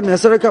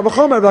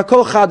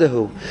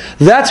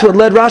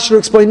led Rashi to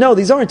explain, no,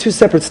 these aren't two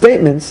separate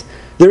statements.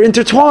 They're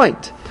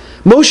intertwined.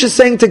 Moshe is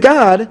saying to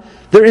God,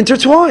 they're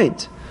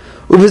intertwined.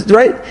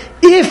 Right?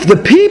 If the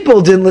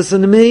people didn't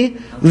listen to me,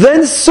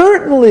 then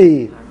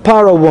certainly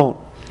Paro won't.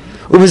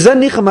 And that's why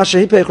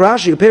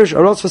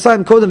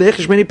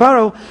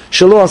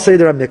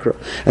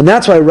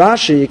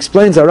Rashi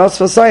explains Aras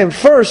Fasayim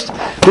first,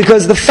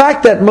 because the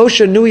fact that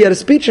Moshe knew he had a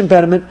speech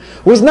impediment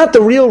was not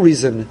the real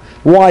reason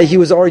why he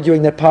was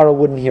arguing that Paro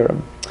wouldn't hear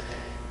him.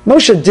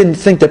 Moshe didn't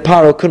think that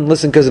Paro couldn't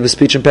listen because of his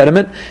speech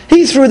impediment.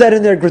 He threw that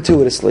in there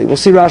gratuitously. We'll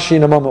see Rashi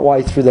in a moment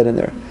why he threw that in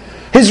there.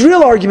 His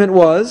real argument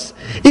was,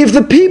 if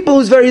the people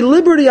whose very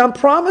liberty I'm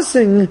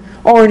promising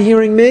aren't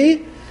hearing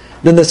me,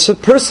 then the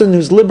person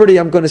whose liberty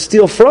I'm going to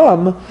steal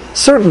from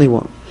certainly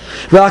won't.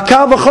 And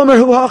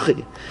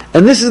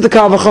this is the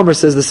Kal V'chomer,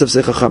 says the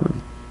Sifsei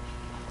Chachamim.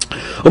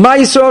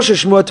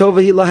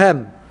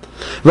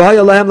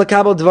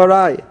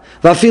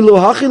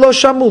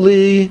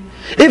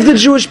 If the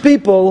Jewish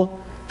people,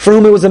 for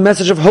whom it was a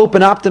message of hope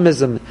and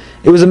optimism,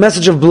 it was a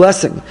message of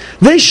blessing,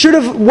 they should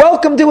have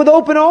welcomed it with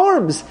open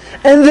arms,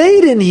 and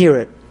they didn't hear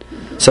it.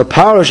 So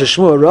Paro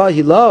sheshmu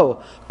rahi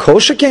lo kol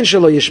sheken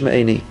shelo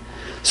yishme'eni.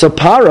 So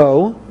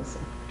Paro,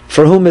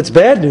 for whom it's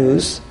bad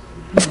news,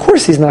 of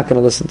course he's not going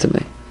to listen to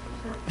me.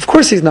 Of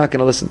course he's not going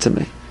to listen to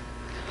me.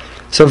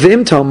 So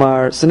V'im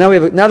Tomar. So now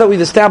that we've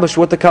established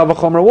what the Kal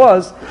V'chomer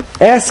was,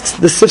 asks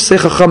the Sifsei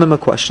Chachamim a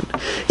question.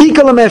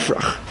 Ikalam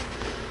Efrach.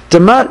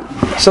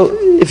 So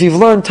if you've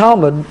learned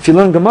Talmud, if you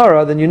learn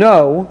Gemara, then you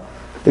know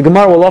the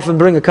Gemara will often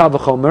bring a Kal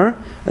V'chomer,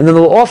 and then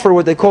they'll offer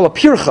what they call a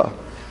pircha.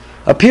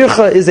 A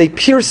pircha is a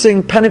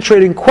piercing,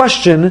 penetrating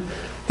question,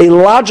 a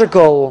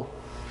logical,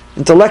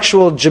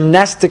 intellectual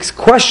gymnastics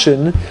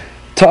question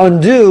to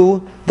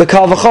undo the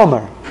Kal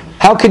V'chomer.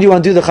 How could you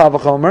undo the Kal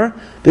V'chomer?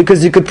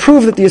 Because you could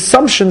prove that the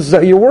assumptions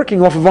that you're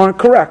working off of aren't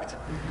correct.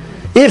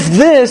 If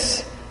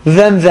this,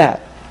 then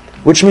that.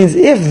 Which means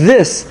if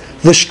this,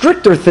 the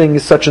stricter thing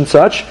is such and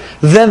such,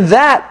 then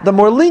that, the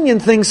more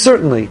lenient thing,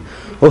 certainly.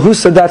 Well, who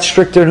said that's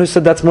stricter and who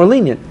said that's more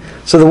lenient?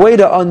 So the way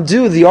to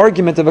undo the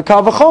argument of a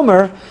Kal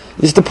V'chomer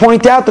is to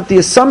point out that the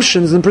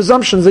assumptions and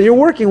presumptions that you're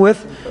working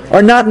with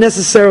are not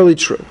necessarily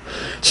true.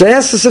 So I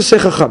ask the Sifsei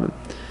Chachamim,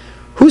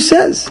 who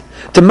says?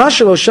 The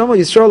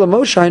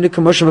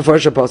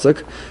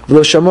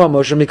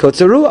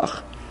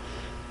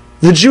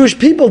Jewish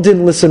people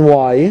didn't listen.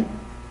 Why?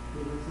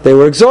 They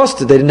were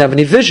exhausted. They didn't have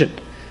any vision.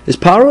 Is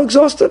Paro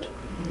exhausted?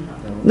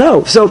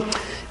 No. So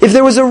if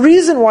there was a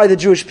reason why the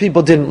Jewish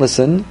people didn't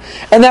listen,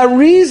 and that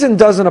reason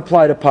doesn't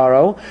apply to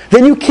Paro,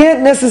 then you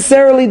can't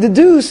necessarily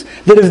deduce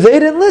that if they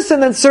didn't listen,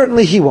 then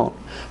certainly he won't.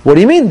 What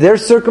do you mean? Their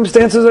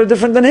circumstances are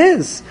different than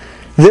his.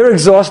 They're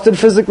exhausted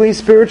physically,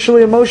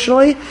 spiritually,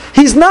 emotionally.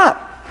 He's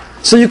not.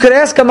 So you could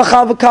ask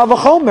Hamachal v'Kal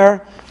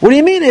v'Chomer, what do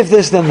you mean if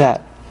this then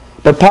that?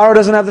 But Paro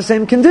doesn't have the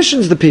same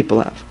conditions the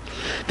people have.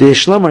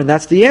 And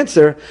that's the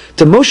answer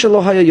to Moshe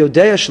lo haya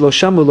yodea shelo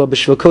shamu lo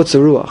b'shvil kotzer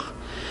ruach.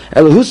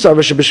 Elohu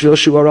savar sheb'shvil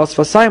shu aras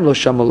v'sayim lo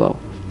shamu lo.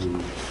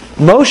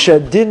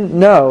 Moshe didn't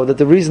know that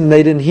the reason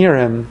they didn't hear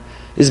him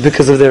is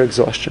because of their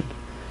exhaustion.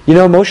 You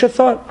know what Moshe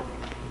thought?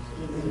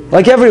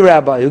 Like every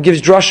rabbi who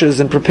gives drushes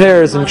and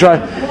prepares and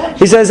tries.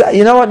 He says,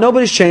 you know what,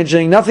 nobody's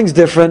changing, nothing's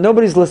different,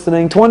 nobody's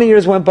listening, 20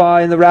 years went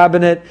by in the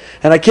rabbinate,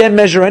 and I can't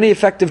measure any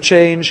effective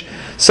change.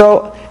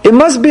 So, it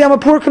must be I'm a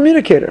poor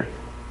communicator.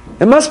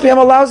 It must be I'm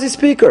a lousy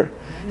speaker.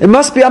 It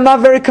must be I'm not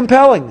very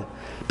compelling.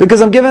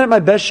 Because I'm giving it my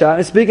best shot,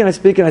 I speak,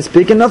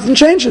 and nothing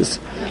changes.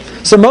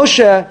 So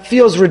Moshe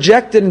feels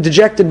rejected and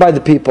dejected by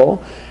the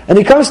people, and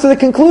he comes to the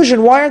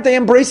conclusion, why aren't they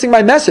embracing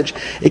my message?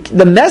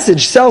 The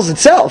message sells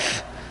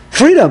itself.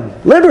 Freedom,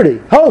 liberty,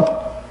 hope.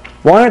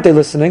 Why aren't they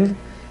listening?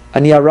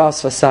 Ani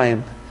aras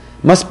v'sayim.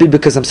 Must be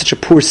because I'm such a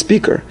poor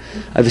speaker.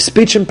 I have a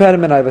speech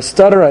impediment, I have a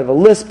stutter, I have a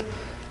lisp.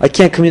 I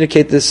can't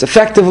communicate this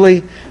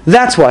effectively.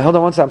 That's why. Hold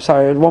on one second. I'm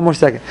sorry. One more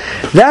second.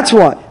 That's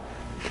why.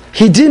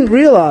 He didn't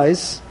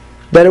realize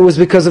that it was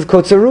because of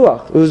kotzer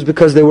ruach. It was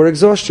because they were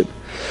exhausted.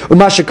 So from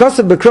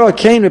Moshe, the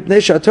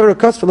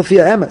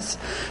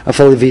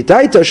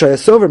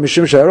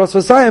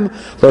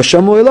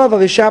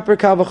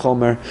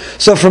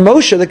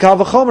Kal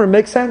V'chomer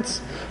makes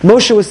sense.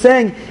 Moshe was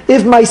saying,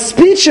 if my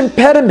speech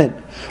impediment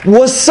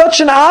was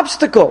such an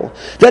obstacle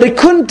that it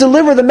couldn't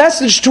deliver the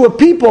message to a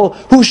people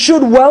who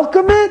should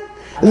welcome it,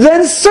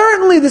 then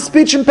certainly the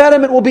speech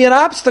impediment will be an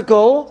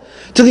obstacle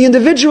to the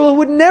individual who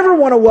would never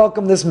want to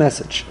welcome this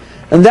message.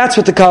 And that's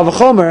what the Kal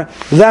V'chomer,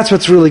 that's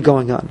what's really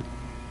going on.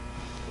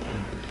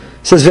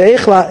 It says,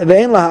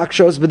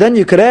 but then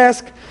you could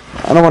ask,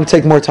 I don't want to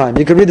take more time,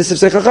 you could read the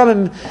Sifsei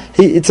Chachamim,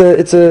 it's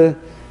a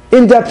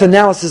in-depth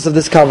analysis of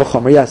this Kal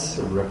V'chomer, yes?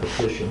 It's a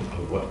repetition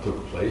of what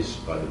took place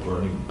by the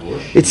burning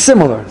bush. It's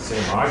similar. The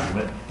same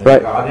argument, and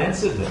right. God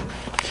answered them.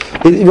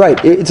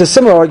 Right, it's a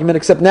similar argument,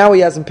 except now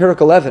he has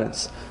empirical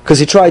evidence, because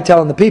he tried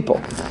telling the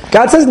people.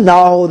 God says,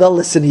 no, they'll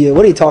listen to you.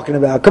 What are you talking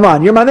about? Come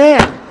on, you're my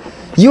man.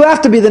 You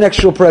have to be the next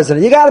shul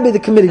president. You got to be the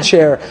committee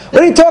chair.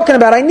 What are you talking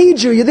about? I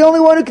need you. You're the only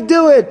one who can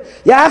do it.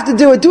 You have to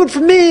do it. Do it for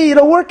me.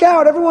 It'll work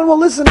out. Everyone will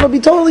listen. It'll be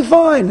totally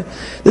fine.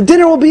 The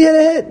dinner will be a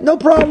hit. No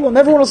problem.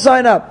 Everyone will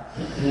sign up.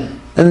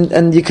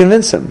 And you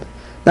convince him.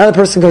 Now the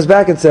person comes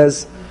back and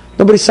says,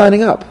 nobody's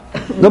signing up.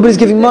 Nobody's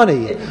giving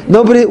money.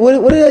 Nobody.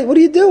 What are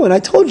you doing? I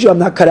told you I'm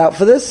not cut out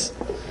for this.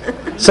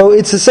 So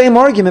it's the same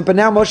argument, but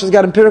now Moshe's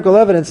got empirical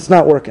evidence. It's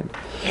not working.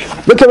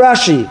 Look at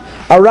Rashi.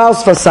 Aral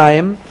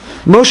Sfasayim.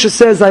 Moshe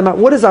says,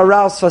 what is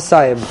Aral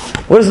Sfasayim?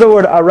 What does the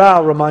word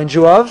Aral remind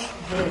you of?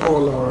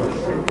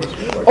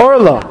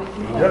 Orla.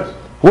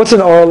 What's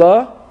an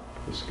Orla?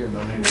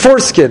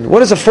 Foreskin.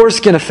 What is a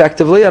foreskin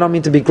effectively? I don't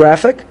mean to be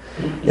graphic.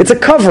 It's a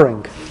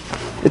covering.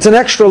 It's an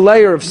extra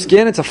layer of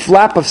skin. It's a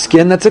flap of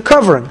skin that's a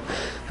covering.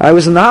 I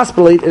was in the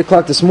hospital 8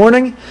 o'clock this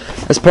morning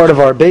as part of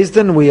our Beis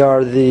Din. We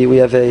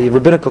have a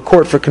rabbinical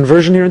court for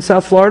conversion here in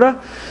South Florida,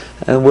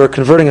 and we're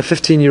converting a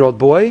 15-year-old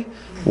boy,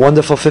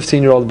 wonderful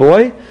 15-year-old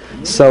boy.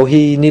 So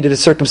he needed a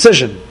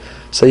circumcision.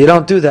 So you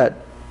don't do that.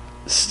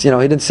 He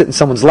didn't sit in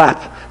someone's lap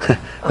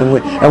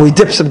and we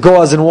dip some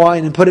gauze in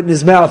wine and put it in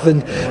his mouth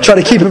and try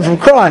to keep him from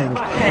crying.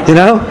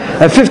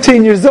 At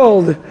 15 years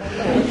old,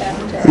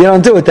 you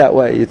don't do it that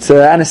way. It's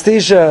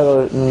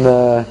anesthesia,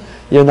 and,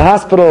 you're in the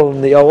hospital,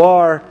 in the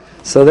OR.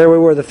 So there we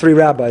were, the 3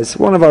 rabbis.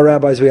 One of our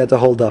rabbis we had to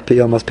hold up.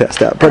 He almost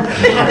passed out. But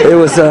it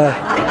was,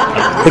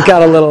 it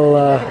got a little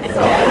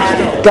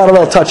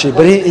touchy.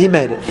 But he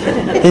made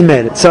it. He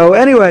made it. So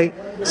anyway,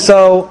 it's,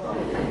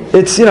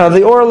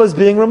 the oral is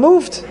being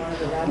removed.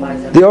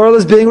 The oral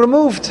is being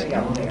removed.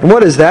 And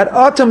what is that?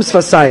 Atum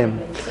Sfasayim.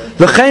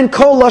 V'chein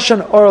kol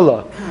lashon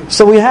orla.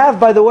 So we have,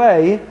 by the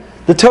way,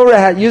 the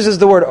Torah uses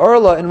the word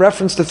orla in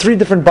reference to 3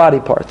 different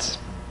body parts.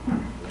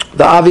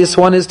 The obvious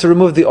one is to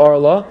remove the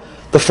orla,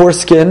 the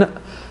foreskin,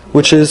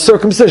 which is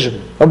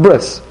circumcision, a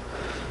bris.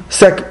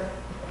 Second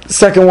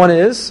one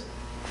is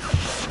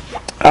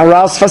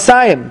Aral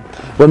Sfasayim.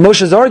 What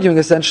Moshe is arguing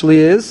essentially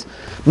is,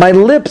 my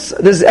lips,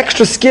 there's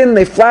extra skin,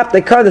 they flap,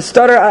 they cut, the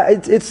stutter,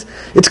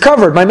 it's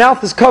covered, my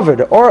mouth is covered,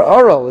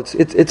 oral,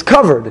 it's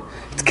covered,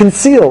 it's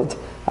concealed.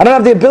 I don't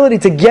have the ability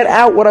to get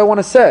out what I want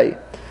to say.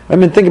 I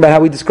mean, think about how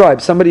we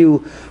describe somebody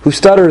who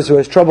stutters, who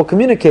has trouble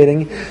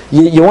communicating.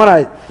 You want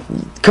to,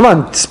 come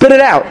on, spit it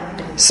out.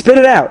 Spit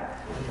it out.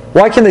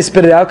 Why can they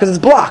spit it out? Because it's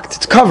blocked,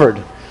 it's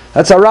covered.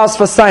 That's Aral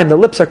Sfasayim, the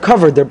lips are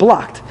covered, they're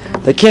blocked.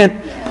 They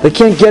can't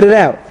get it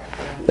out.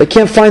 They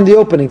can't find the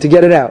opening to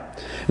get it out.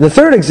 And the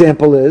third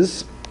example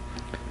is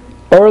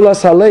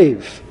Orlas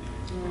Halev,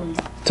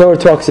 Torah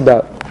talks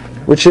about,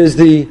 which is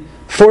the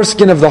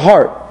foreskin of the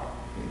heart.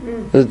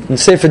 In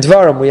Sefer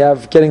Dvarim, we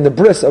have getting the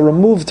bris, to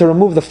remove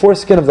the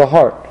foreskin of the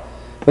heart.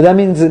 But that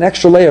means an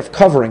extra layer of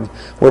covering,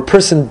 where a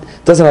person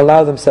doesn't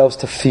allow themselves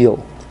to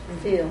feel.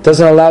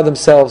 Doesn't allow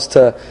themselves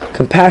to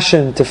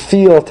compassion, to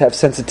feel, to have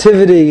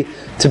sensitivity,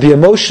 to be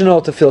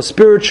emotional, to feel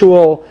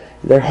spiritual.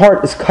 Their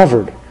heart is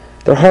covered.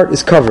 Their heart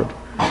is covered.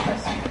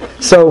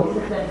 So,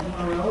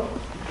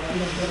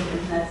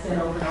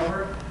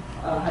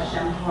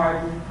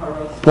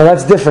 now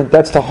that's different.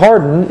 That's to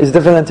harden is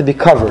different than to be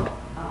covered.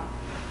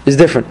 Is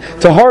different.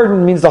 To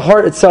harden means the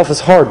heart itself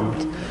is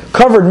hardened.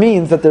 Covered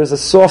means that there's a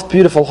soft,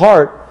 beautiful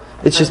heart.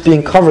 It's just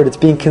being covered. It's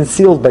being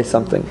concealed by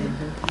something.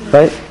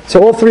 Right?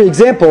 So all three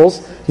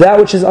examples, that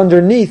which is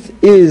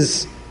underneath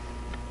is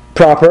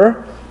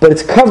proper, but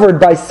it's covered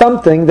by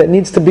something that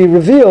needs to be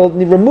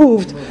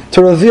removed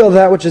to reveal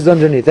that which is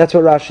underneath. That's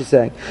what Rashi is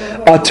saying.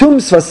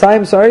 Atum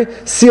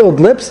svasayim, sealed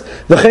lips.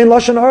 V'chein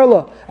lashon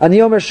arla.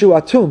 Ani omer shu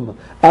atum.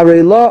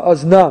 Arela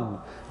oznam.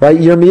 Right?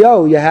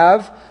 Yirmiyahu, you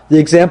have the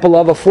example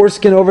of a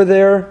foreskin over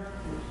their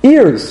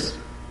ears.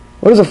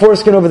 What does a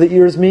foreskin over the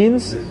ears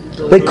means?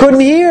 They couldn't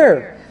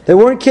hear. They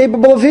weren't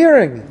capable of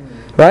hearing.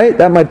 Right?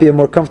 That might be a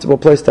more comfortable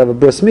place to have a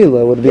bris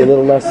milah. It would be a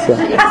little less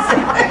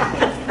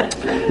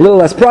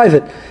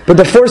private. But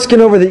the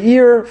foreskin over the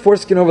ear,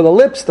 foreskin over the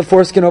lips, the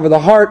foreskin over the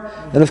heart,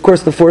 and of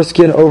course the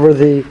foreskin over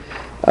the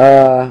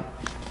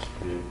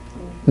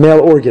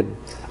male organ.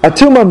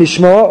 Atuma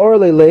mishmoa or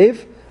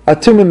leilev,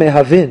 atuma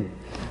mehavin.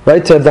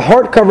 Right? To have the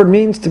heart covered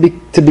means to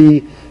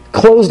be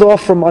closed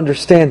off from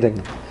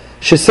understanding.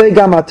 Shesei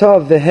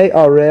gamata vehei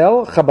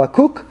arel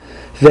chabakuk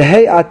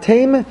vehei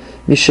atem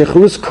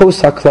mishechus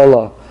kos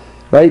haklala.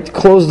 Right?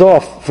 Closed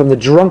off from the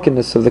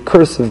drunkenness of the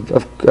curse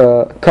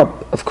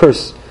cup of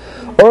curse.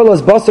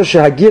 Orlas basar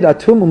shehagid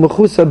atum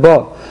u'mechusa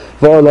ba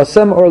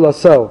v'orlasem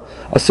orlaso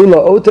asula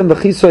otem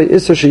v'chisoy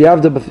iso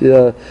sheyavda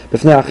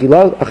b'fnei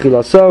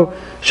achilaso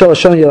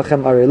shalashon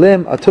yelachem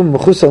arelim atum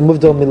u'mechusa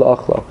u'muvdo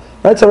mila'achlo.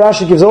 Right, so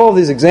Rashi gives all of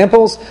these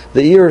examples,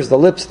 the ears, the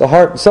lips, the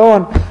heart, and so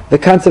on, the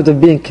concept of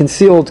being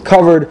concealed,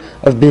 covered,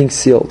 of being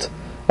sealed,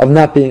 of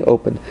not being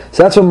open.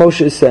 So that's what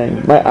Moshe is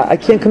saying. I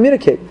can't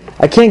communicate.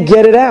 I can't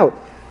get it out.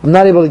 I'm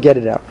not able to get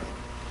it out.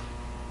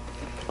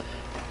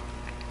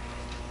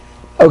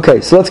 Okay,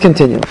 so let's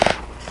continue.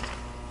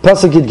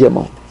 Pasuk Yud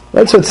Gimel.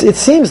 Right, so it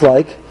seems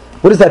like,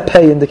 what does that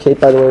pay indicate,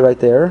 by the way, right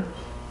there?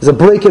 There's a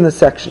break in the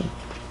section.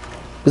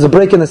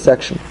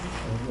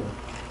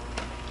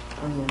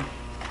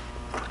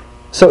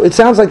 So it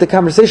sounds like the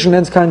conversation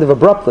ends kind of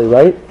abruptly,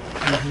 right?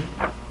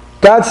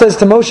 God says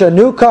to Moshe,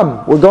 "Nu,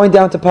 come, we're going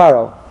down to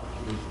Paro."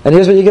 And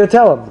here's what you're going to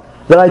tell him.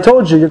 That I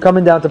told you, you're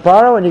coming down to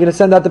Paro and you're going to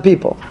send out the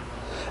people.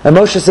 And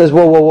Moshe says,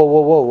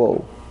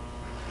 whoa.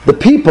 The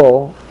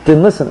people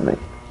didn't listen to me.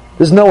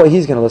 There's no way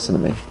he's going to listen to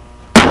me.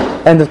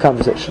 End of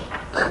conversation.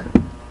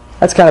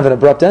 That's kind of an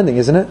abrupt ending,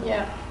 isn't it?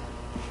 Yeah.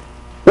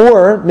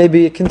 Or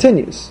maybe it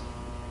continues.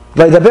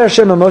 Vaydaber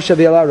Hashem Moshe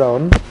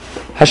v'Aaron.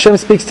 Hashem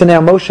speaks to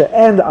now Moshe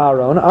and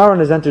Aaron. Aaron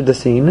has entered the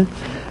scene.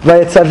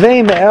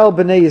 Vayetzavei me'el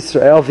b'nei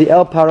Yisrael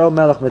v'el Paro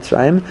melech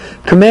Mitzrayim.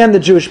 Command the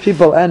Jewish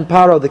people and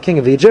Paro, the king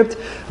of Egypt,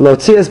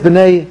 lotzias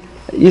b'nei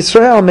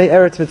Yisrael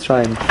me'eretz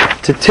Mitzrayim,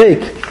 to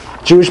take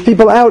Jewish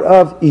people out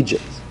of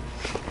Egypt.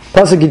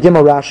 Pasuk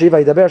Gimel Rashi,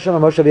 Vayidaber Hashem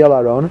Moshe v'el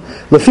Aaron,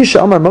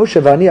 lefisha Amar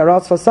Moshe v'ani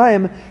aratz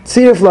fasayim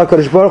tzirif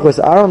la'Kadosh Baruch Hu es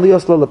Aaron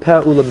lios lo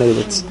lepeh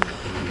u'lemelitz.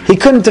 He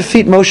couldn't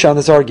defeat Moshe on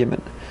this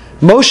argument.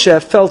 Moshe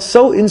felt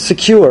so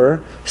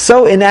insecure,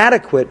 so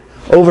inadequate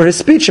over his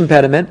speech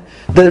impediment,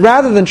 that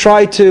rather than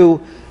try to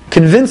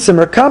convince him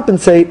or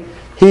compensate,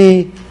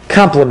 he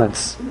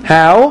compliments.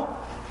 How?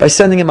 By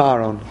sending him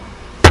Aaron.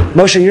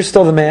 Moshe, you're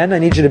still the man, I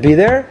need you to be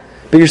there,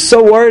 but you're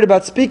so worried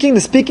about speaking,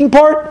 the speaking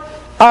part,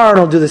 Aaron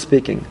will do the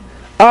speaking.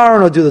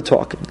 Aaron will do the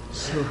talking.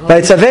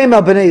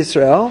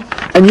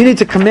 And you need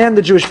to command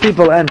the Jewish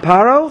people and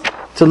Paro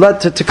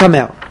to come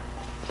out.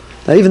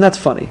 Now even that's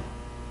funny.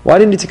 Why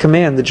do you need to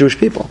command the Jewish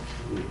people?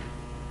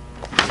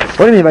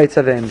 What do you mean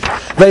Vayitzavim?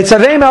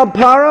 Vayitzavim al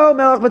Paro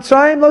melech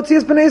Mitzrayim lo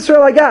tzias b'nei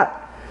Yisrael I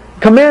got.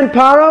 Command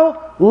Paro,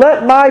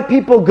 let my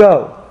people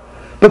go.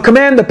 But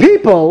command the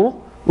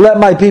people, let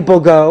my people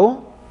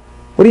go.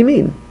 What do you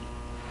mean?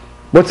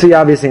 What's the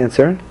obvious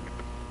answer?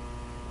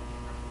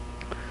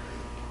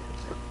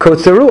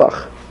 Kotz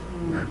Ruach.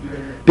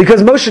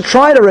 Because Moshe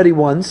tried already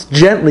once,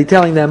 gently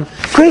telling them,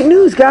 great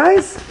news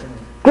guys,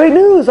 great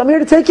news, I'm here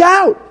to take you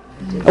out.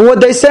 And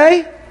what they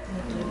say?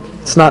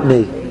 It's not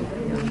me.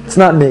 It's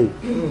not me.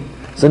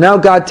 So now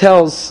God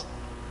tells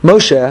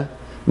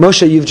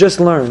Moshe, you've just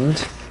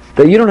learned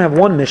that you don't have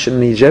one mission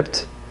in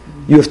Egypt,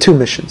 you have two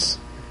missions.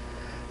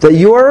 That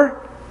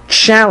your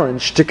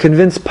challenge to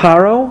convince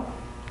Paro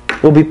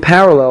will be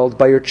paralleled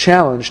by your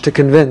challenge to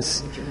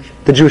convince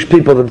the Jewish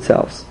people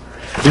themselves.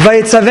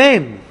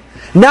 Vayitzavim.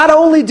 Not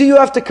only do you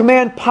have to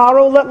command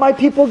Paro, let my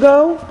people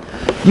go,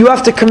 you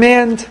have to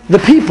command the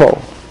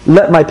people,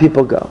 let my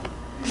people go.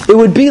 It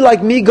would be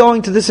like me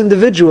going to this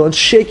individual and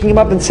shaking him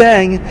up and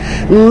saying,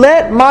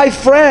 let my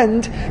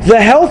friend, the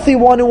healthy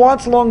one who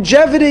wants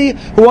longevity,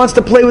 who wants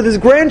to play with his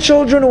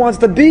grandchildren, who wants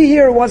to be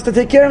here, who wants to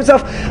take care of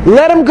himself,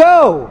 let him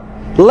go.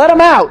 Let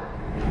him out.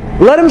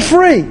 Let him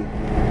free.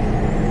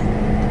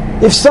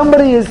 If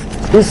somebody is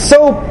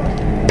so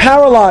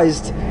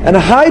paralyzed and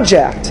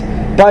hijacked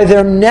by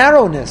their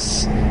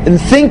narrowness in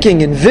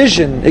thinking, in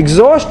vision,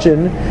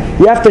 exhaustion,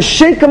 you have to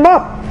shake him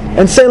up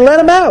and say, let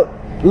him out,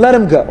 let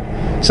him go.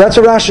 So that's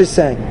what Rashi is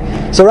saying.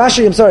 So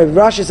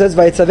Rashi says,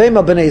 Vayitzavem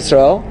al b'nei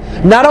Yisrael.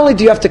 Not only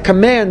do you have to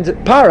command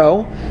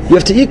Paro, you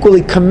have to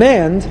equally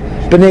command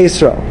b'nei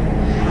Yisrael.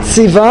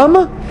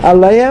 Tzivam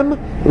alayim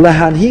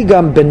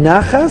lehanhigam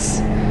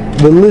benachas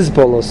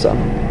v'lizbol osam.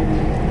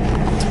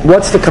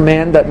 What's the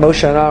command that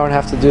Moshe and Aaron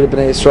have to do to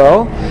b'nei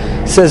Yisrael?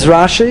 Says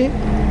Rashi,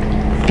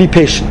 be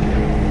patient.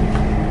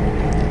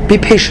 Be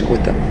patient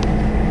with them.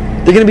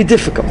 They're going to be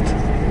difficult.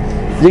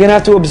 You're going to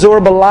have to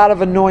absorb a lot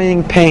of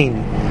annoying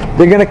pain.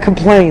 They're going to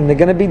complain. They're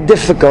going to be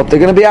difficult. They're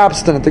going to be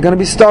obstinate. They're going to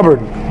be stubborn.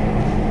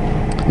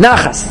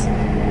 Nachas.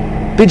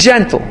 Be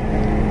gentle.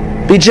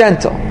 Be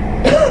gentle.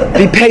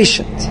 Be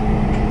patient.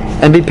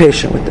 And be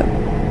patient with them.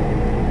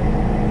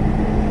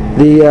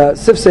 The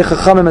Sifsei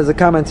Chachamim has a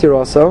comment here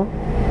also.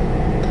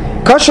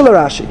 Kashal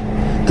Rashi.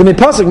 How did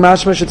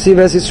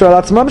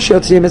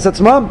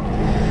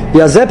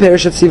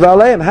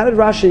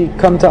Rashi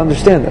come to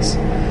understand this?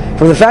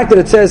 From the fact that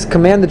it says,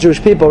 command the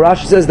Jewish people,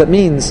 Rashi says that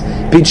means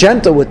be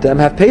gentle with them,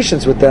 have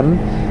patience with them.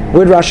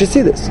 Where did Rashi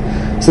see this?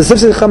 So the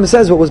Sifsei Chachamim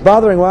says what was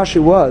bothering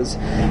Rashi was,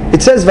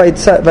 it says,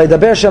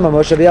 Vaydaber Shem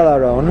Moshe v'yal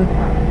Aaron,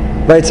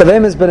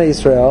 Vayitzavem es b'nei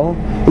Yisrael,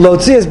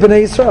 Lotzi es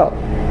b'nei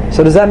Yisrael.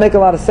 So does that make a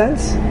lot of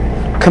sense?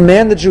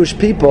 Command the Jewish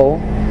people.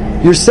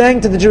 You're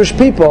saying to the Jewish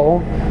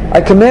people,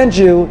 I command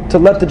you to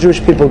let the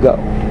Jewish people go.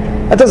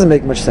 That doesn't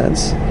make much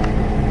sense.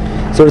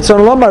 So it's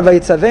on Lomar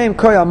Vayitzavem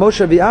Koya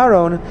Moshe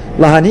v'Aaron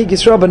lahanig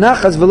Yisrael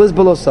b'nachas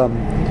v'lizbol osam.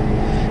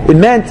 It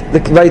meant the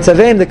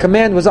Vayitzavem, the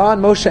command was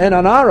on Moshe and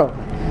on Aaron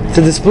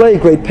to display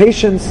great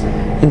patience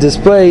and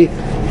display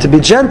to be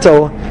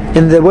gentle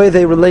in the way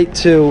they relate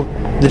to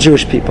the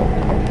Jewish people.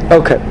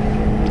 Okay,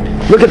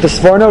 look at the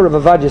Sforno,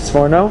 Rav Avadia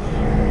Sforno,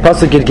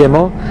 Pasuk Yud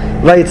Gimel,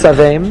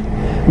 Vayitzavem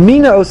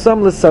Mina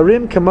osam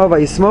l'sarim kamo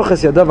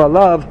vayismoches yadav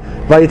alav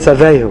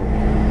vayitzavehu.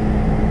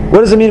 What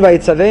does it mean by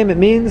Yitzavim? It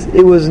means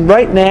it was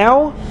right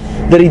now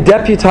that he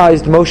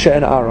deputized Moshe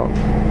and Aaron.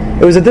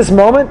 It was at this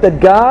moment that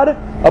God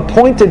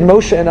appointed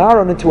Moshe and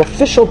Aaron into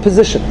official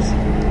positions.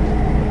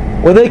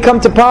 When they come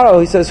to Paro,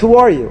 he says, who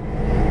are you?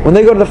 When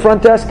they go to the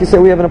front desk, he says,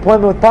 we have an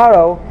appointment with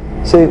Paro.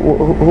 Say,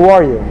 who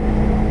are you?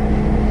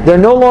 They're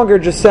no longer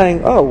just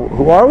saying, oh,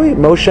 who are we?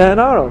 Moshe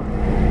and Aaron.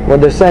 What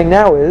they're saying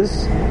now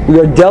is, we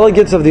are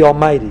delegates of the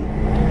Almighty.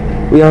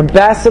 We are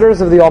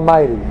ambassadors of the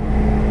Almighty.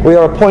 We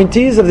are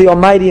appointees of the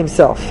Almighty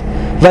Himself.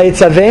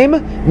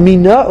 Vayitzavem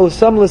mina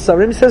osam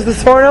l'sarim, says the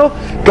Sforno.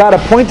 God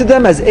appointed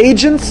them as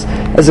agents,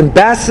 as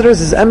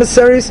ambassadors, as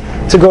emissaries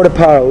to go to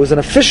Paro. It was an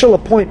official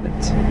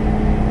appointment.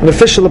 An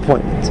official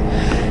appointment.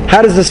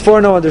 How does the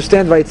Sforno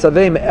understand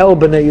Vayitzavem el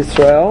b'nei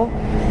Yisrael?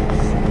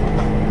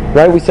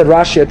 Right? We said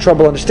Rashi had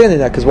trouble understanding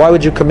that, because why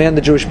would you command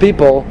the Jewish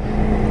people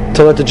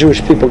to let the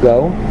Jewish people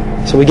go?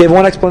 So we gave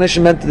one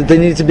explanation, meant that they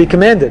needed to be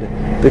commanded,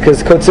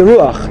 because Kotzer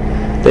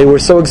Ruach, they were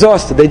so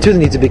exhausted, they too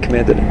need to be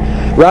commanded.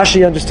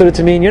 Rashi understood it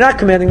to mean you're not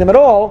commanding them at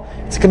all,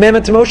 it's a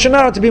commandment to Moshe and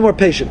Aaron to be more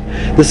patient.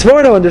 The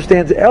Sforno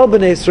understands El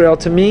B'nai Yisrael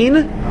to mean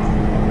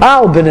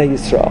Al B'nai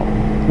Yisrael,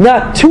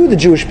 not to the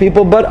Jewish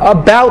people, but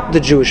about the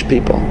Jewish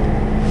people.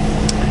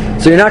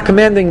 So you're not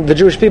commanding the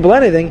Jewish people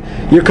anything,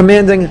 you're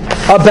commanding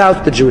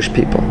about the Jewish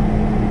people.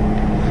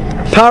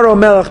 Paro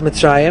Melech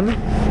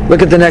Mitzrayim,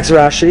 look at the next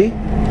Rashi.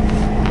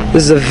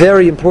 This is a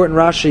very important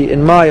Rashi,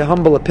 in my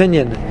humble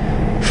opinion,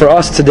 for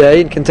us today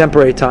in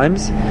contemporary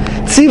times.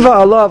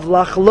 Tziva alav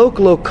lachlok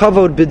lo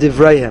kavod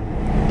b'divreihem.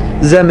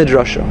 Zeh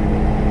midrasha.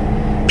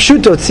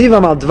 Pshuto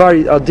tzivam al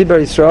dibar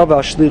Yisrael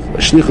v'al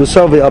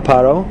shlichuso v'al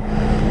paro.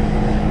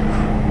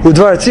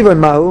 Udvar tziva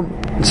mahu,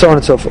 and so on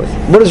and so forth.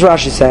 What is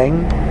Rashi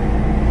saying?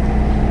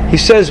 He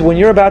says, when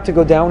you're about to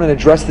go down and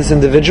address this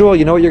individual,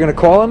 you know what you're going to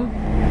call him?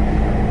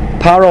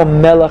 Paro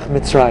Melech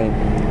Mitzrayim.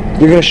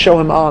 You're going to show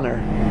him honor.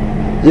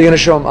 You're going to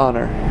show him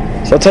honor.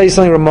 So I'll tell you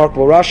something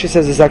remarkable. Rashi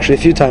says this actually a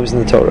few times in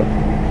the Torah.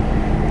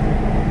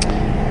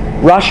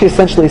 Rashi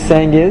essentially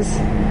saying is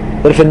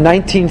that if in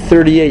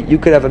 1938 you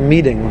could have a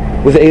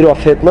meeting with Adolf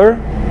Hitler,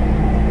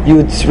 you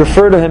would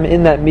refer to him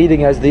in that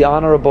meeting as the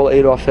Honorable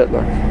Adolf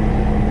Hitler.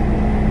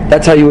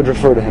 That's how you would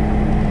refer to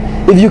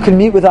him. If you can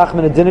meet with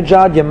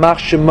Ahmadinejad, Yamach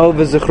Shemo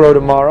v'Zichro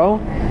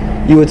tomorrow,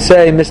 you would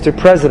say, Mr.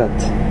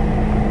 President,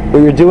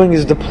 what you're doing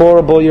is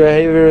deplorable, your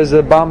behavior is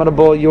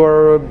abominable,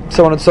 you're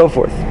so on and so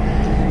forth.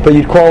 But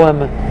you'd call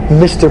him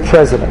Mr.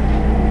 President.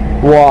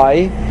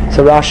 Why?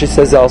 So Rashi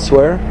says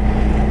elsewhere,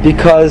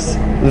 because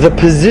the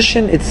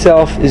position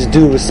itself is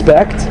due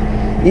respect,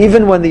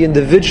 even when the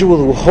individual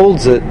who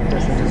holds it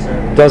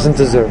doesn't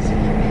deserve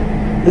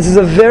it. This is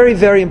a very,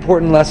 very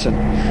important lesson.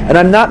 And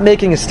I'm not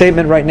making a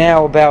statement right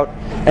now about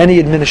any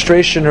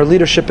administration or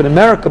leadership in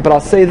America, but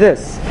I'll say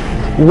this.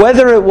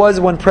 Whether it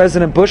was when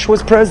President Bush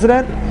was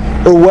president,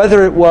 or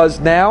whether it was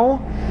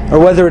now, or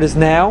whether it is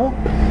now,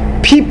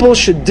 people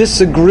should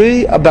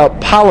disagree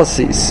about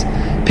policies.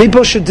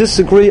 People should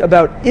disagree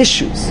about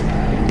issues.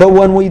 But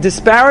when we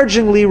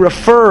disparagingly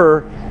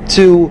refer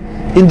to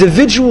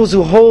individuals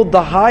who hold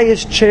the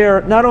highest chair,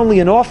 not only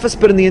in office,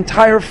 but in the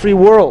entire free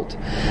world,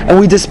 and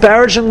we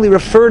disparagingly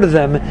refer to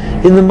them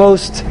in the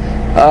most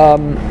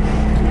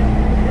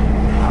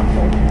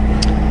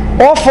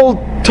awful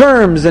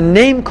terms and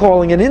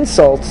name-calling and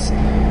insults,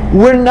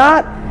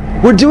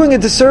 we're doing a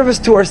disservice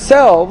to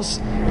ourselves,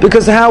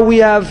 because of how we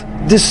have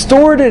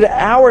distorted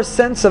our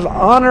sense of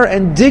honor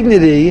and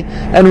dignity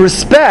and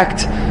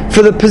respect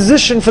for the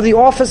position, for the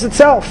office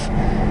itself.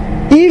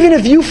 Even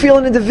if you feel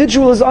an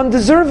individual is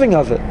undeserving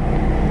of it,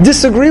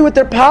 disagree with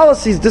their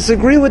policies,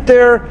 disagree with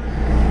their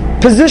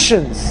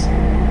positions,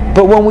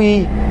 but when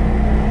we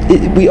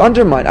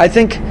undermine, I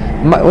think,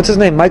 what's his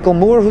name, Michael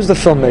Moore, who's the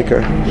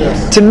filmmaker?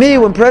 Yes. To me,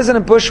 when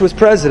President Bush was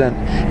president,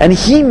 and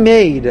he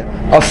made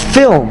a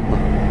film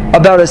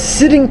about a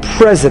sitting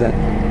president,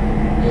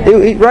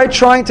 right,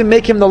 trying to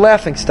make him the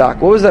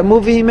laughingstock. What was that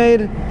movie he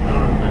made?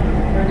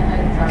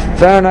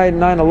 Fahrenheit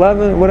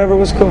 9/11, whatever it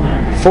was called,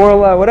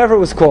 4/11, whatever it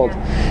was called.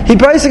 He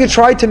basically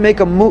tried to make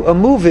a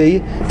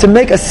movie to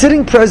make a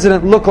sitting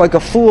president look like a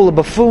fool, a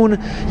buffoon.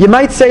 You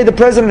might say the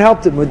president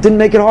helped him; it didn't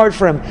make it hard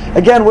for him.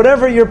 Again,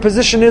 whatever your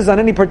position is on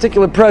any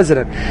particular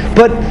president,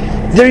 but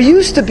there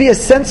used to be a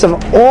sense of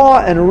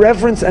awe and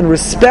reverence and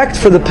respect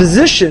for the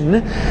position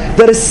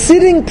that a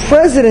sitting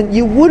president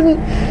you wouldn't,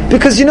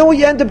 because you know what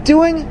you end up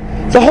doing?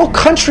 The whole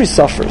country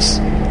suffers.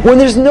 When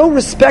there's no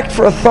respect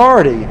for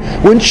authority,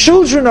 when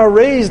children are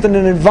raised in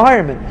an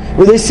environment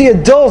where they see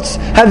adults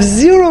have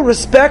zero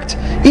respect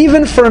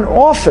even for an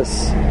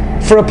office,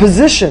 for a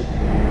position.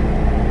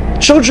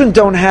 Children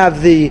don't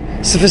have the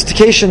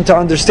sophistication to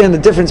understand the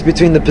difference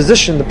between the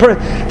position,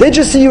 they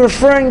just see you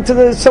referring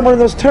to someone in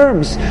those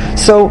terms.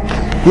 So,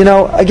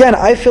 again,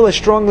 I feel as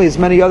strongly as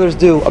many others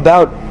do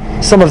about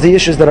some of the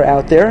issues that are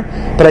out there,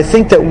 but I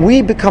think that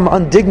we become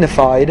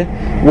undignified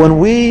when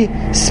we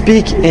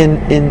speak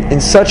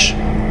in such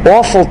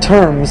awful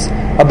terms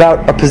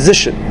about a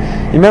position.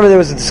 You remember there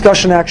was a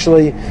discussion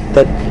actually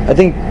that I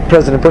think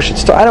President Bush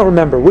I don't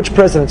remember which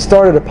president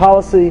started a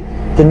policy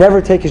to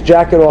never take his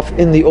jacket off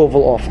in the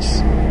Oval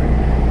Office.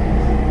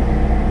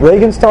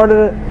 Reagan started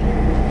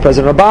it.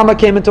 President Obama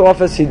came into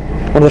office.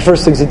 One of the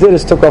first things he did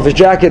is took off his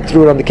jacket,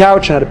 threw it on the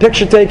couch, and had a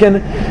picture taken,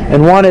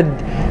 and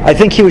I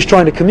think he was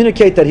trying to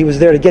communicate that he was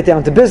there to get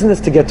down to business,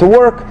 to get to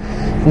work.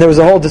 And there was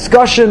a whole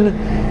discussion,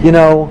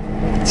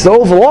 it's the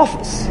Oval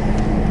Office.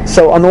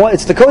 So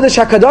it's the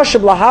Kodesh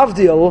HaKadoshim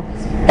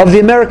lahavdil of the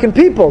American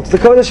people. It's the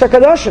Kodesh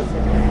HaKadoshim.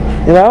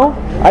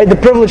 I had the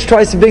privilege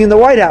twice of being in the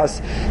White House.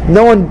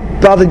 No one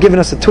bothered giving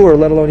us a tour,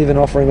 let alone even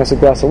offering us a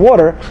glass of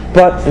water,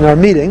 but in our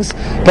meetings.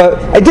 But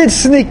I did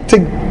sneak to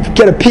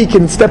get a peek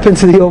and step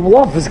into the Oval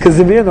Office, because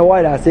if you're in the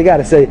White House, you got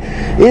to say,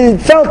 it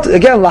felt,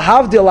 again,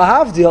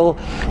 lahavdil,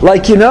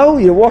 like,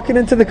 you're walking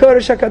into the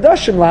Kodesh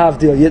HaKadoshim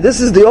lahavdil.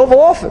 This is the Oval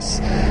Office.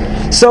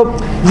 So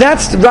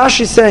that's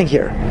Rashi saying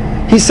here.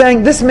 He's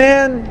saying this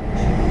man,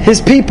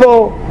 his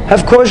people,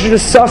 have caused you to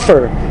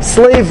suffer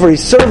slavery,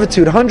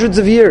 servitude, hundreds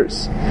of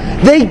years.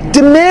 They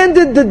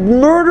demanded the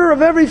murder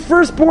of every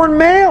firstborn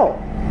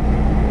male.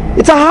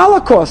 It's a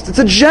Holocaust. It's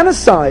a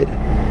genocide.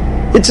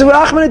 It's what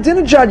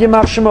Ahmadinejad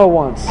Yamach Shemo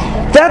wants.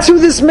 That's who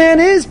this man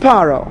is,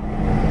 Paro.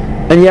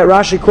 And yet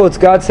Rashi quotes,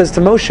 God says to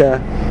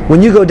Moshe,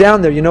 when you go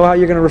down there, you know how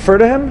you're going to refer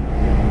to him?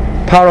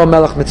 Paro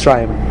Melech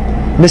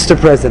Mitzrayim. Mr.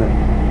 President.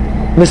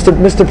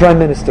 Mr. Prime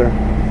Minister.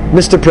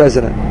 Mr.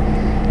 President.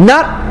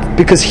 Not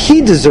because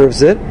he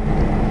deserves it,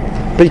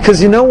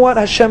 because you know what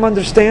Hashem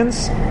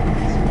understands?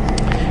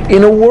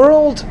 In a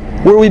world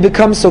where we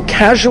become so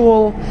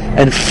casual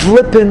and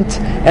flippant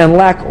and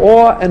lack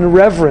awe and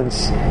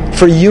reverence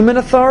for human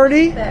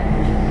authority,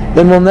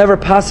 then we'll never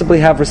possibly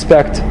have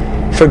respect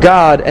for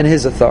God and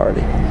His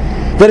authority.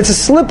 That it's a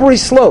slippery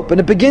slope, and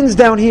it begins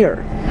down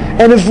here.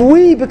 And if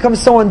we become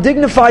so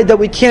undignified that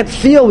we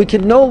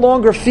can no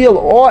longer feel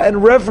awe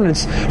and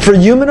reverence for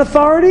human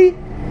authority,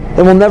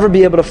 then we'll never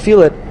be able to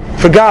feel it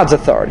for God's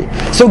authority.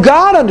 So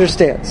God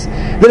understands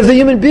that if the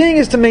human being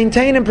is to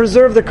maintain and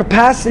preserve their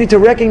capacity to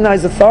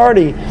recognize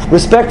authority,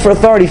 respect for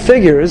authority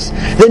figures,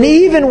 then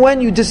even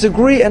when you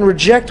disagree and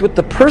reject with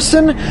the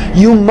person,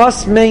 you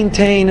must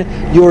maintain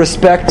your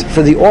respect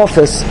for the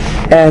office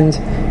and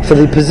for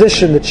the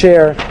position, the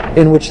chair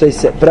in which they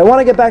sit. But I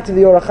want to get back to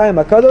the Orach Chaim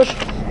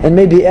HaKadosh and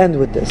maybe end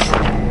with this,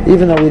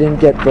 even though we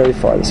didn't get very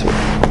far this week.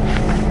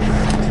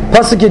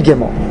 Pasuk Yud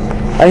Gimel.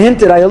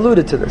 I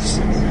alluded to this.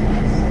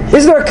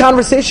 Is there a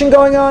conversation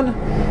going on?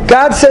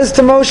 God says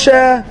to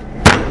Moshe,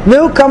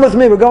 "Nu, come with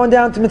me. We're going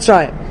down to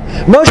Mitzrayim."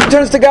 Moshe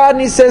turns to God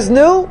and he says,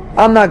 "Nu,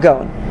 I'm not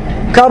going."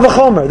 Kal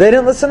v'chomer. They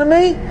didn't listen to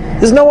me.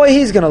 There's no way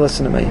he's going to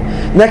listen to me.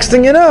 Next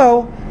thing you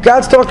know,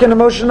 God's talking to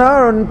Moshe and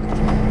Aaron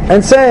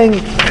and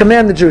saying,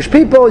 "Command the Jewish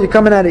people. You're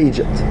coming out of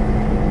Egypt."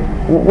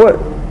 What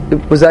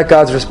was that?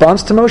 God's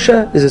response to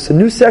Moshe? Is this a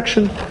new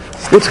section?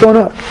 What's going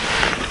on?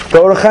 The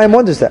Orach Chaim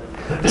wonders that.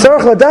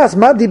 Tzarech ladas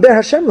ma diber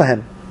Hashem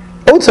lahem.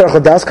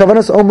 Tzarech ladas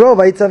kavanas omro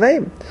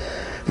vayitzaveim.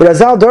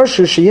 V'razal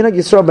dorshu sheyinag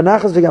Yisrael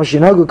benachas v'gam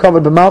sheyinagu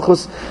kavod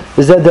b'malchus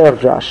v'zeh derech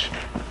drash.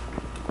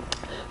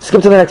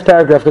 Skip to the next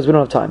paragraph because we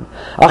don't have time.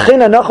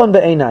 Achina nachon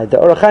be'enai. The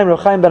Or HaChaim Rav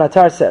Chaim Ben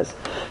Atar says,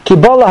 Ki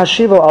bala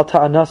hashivo al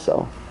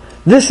ta'anaso.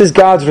 This is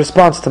God's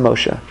response to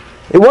Moshe.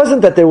 It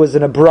wasn't that there was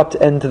an abrupt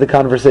end to the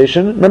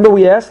conversation. Remember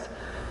we asked?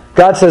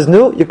 God says,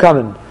 no, you're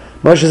coming.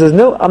 Moshe says,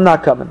 no, I'm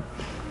not coming.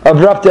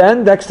 Abrupt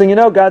end. Next thing you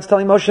know, God's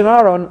telling Moshe and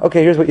Aaron,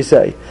 okay, here's what you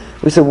say.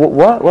 We said,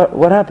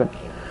 what happened?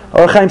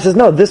 Or Chaim says,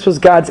 no, this was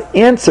God's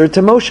answer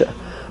to Moshe.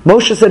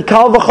 Moshe said,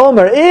 Kal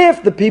v'chomer,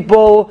 if the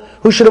people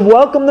who should have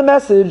welcomed the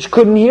message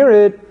couldn't hear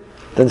it,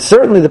 then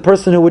certainly the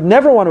person who would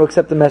never want to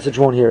accept the message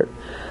won't hear it.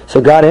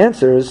 So God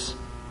answers,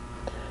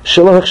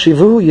 Shelo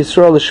hachshivu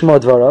Yisrael l'shmo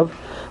dvarav,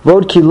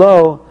 vod ki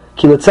lo,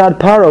 ki letzad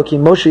paro, ki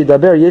Moshe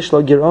yidaber yesh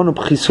lo gir'onu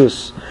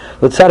b'chisus,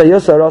 letzad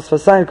hayosa ras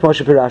fasayim k'mo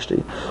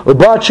shepirashti,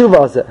 u'ba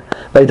tshuva zeh,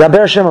 v'yidaber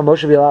Hashem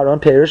Moshe v'yel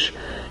Aaron perish,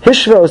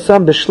 hishve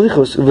osam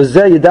b'shlichus,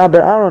 u'v'zeh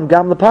yidaber Aaron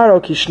gam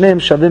leparo, ki shneim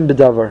shavim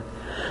b'davar.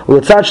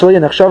 ולצד שלי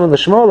נחשבים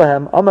לשמור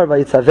להם, אמר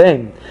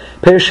ויצווים,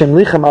 פרשם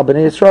lichem al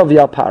bnei Yisrael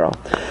v'yal paro.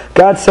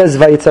 God says,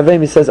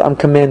 ויצווים, He says, I'm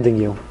commanding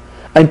you.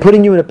 I'm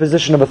putting you in a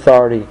position of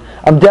authority.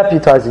 I'm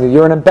deputizing you.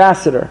 You're an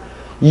ambassador.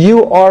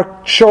 You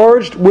are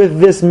charged with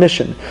this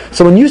mission.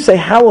 So when you say,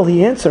 how will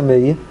He answer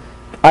me?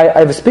 I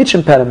have a speech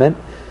impediment.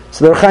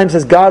 So the Chaim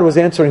says, God was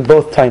answering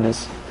both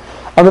tainas.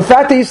 On the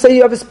fact that you say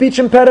you have a speech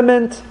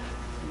impediment,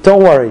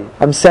 don't worry.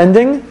 I'm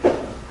sending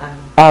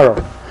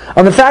Aaron.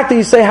 On the fact that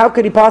you say, how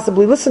could he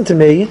possibly listen to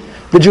me?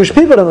 The Jewish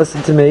people don't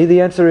listen to me. The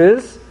answer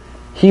is,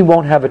 he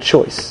won't have a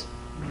choice.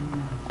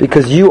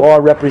 Because you are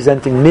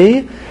representing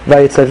me,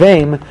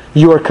 vayitzavim,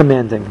 you are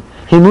commanding.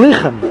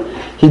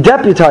 Himlichem, he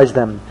deputized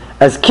them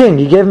as king.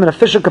 He gave them an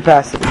official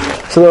capacity.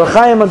 So the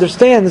Chaim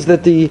understands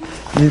that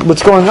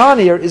what's going on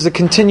here is a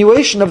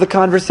continuation of the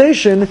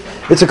conversation.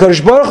 It's a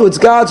Kadosh Baruch Hu, it's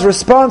God's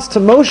response to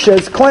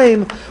Moshe's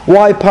claim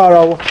why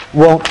Paro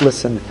won't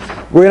listen.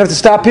 We're going to have to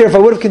stop here. If I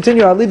would have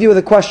continued, I'll leave you with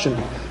a question.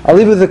 I'll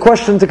leave you with a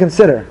question to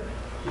consider.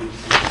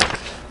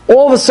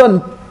 All of a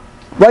sudden,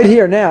 right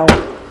here now,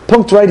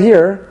 punked right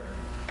here,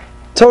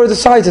 Torah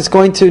decides it's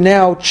going to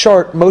now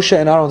chart Moshe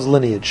and Aaron's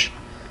lineage.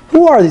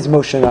 Who are these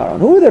Moshe and Aaron?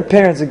 Who are their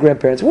parents and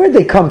grandparents? Where did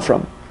they come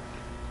from?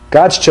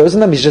 God's chosen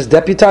them. He's just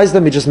deputized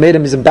them. He just made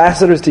them his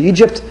ambassadors to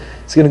Egypt.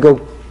 He's going to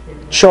go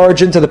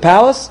charge into the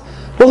palace.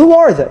 Well, who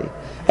are they?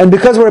 And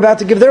because we're about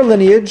to give their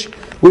lineage,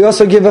 we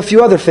also give a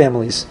few other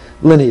families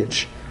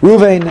lineage.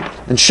 Reuven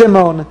and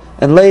Shimon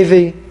and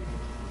Levi.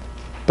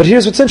 But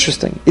here's what's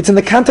interesting. It's in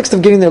the context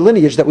of giving their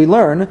lineage that we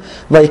learn,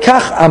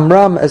 Vaikach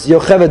Amram as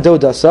Yocheved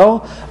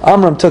Dodaso.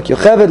 Amram took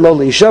Yocheved, lo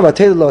leisha,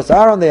 vatelu lo es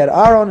Aaron. They had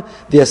Aaron,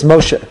 v'es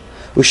Moshe.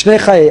 Ushnei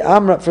chaye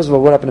Amram. First of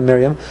all, what happened to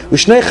Miriam?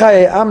 Ushnei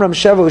chaye Amram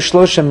sheva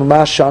u'shloshem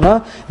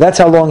mashana. That's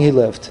how long he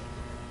lived.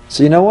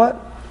 So you know what?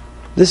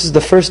 This is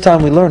the first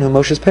time we learn who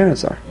Moshe's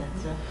parents are.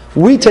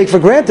 We take for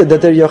granted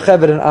that they're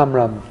Yocheved and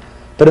Amram.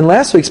 But in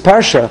last week's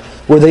Parsha,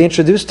 were they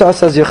introduced to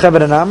us as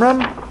Yocheved and Amram?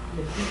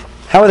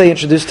 How are they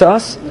introduced to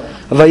us?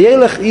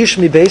 Vayelech ish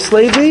mi beis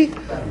Levi,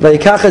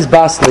 vayikach es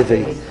bas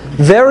Levi.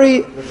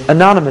 Very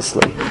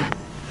anonymously.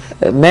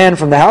 A man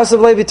from the house of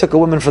Levi took a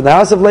woman from the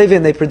house of Levi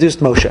and they produced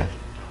Moshe.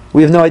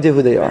 We have no idea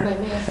who they are.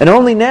 And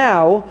only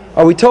now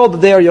are we told that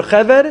they are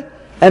Yocheved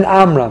and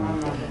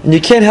Amram. And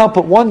you can't help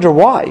but wonder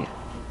why.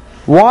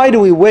 Why do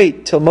we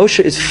wait till Moshe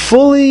is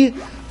fully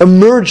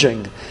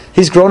emerging?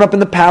 He's grown up in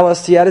the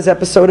palace. He had his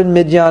episode in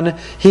Midian.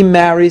 He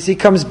marries. He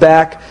comes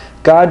back.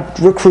 God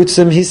recruits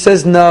him. He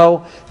says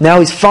no. Now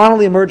he's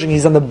finally emerging.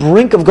 He's on the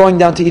brink of going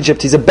down to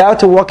Egypt. He's about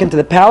to walk into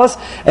the palace.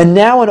 And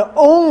now and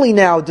only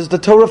now does the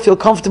Torah feel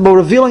comfortable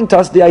revealing to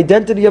us the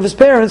identity of his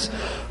parents,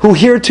 who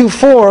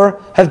heretofore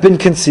have been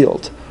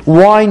concealed.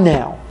 Why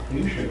now?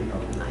 You should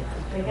know.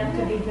 They have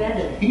to be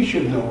vetted. He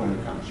should know when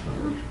it comes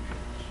from.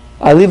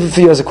 I leave it for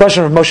you as a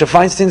question from Moshe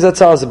Feinstein.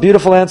 That's all. It's a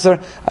beautiful answer.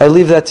 I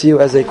leave that to you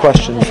as a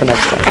question for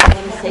next time.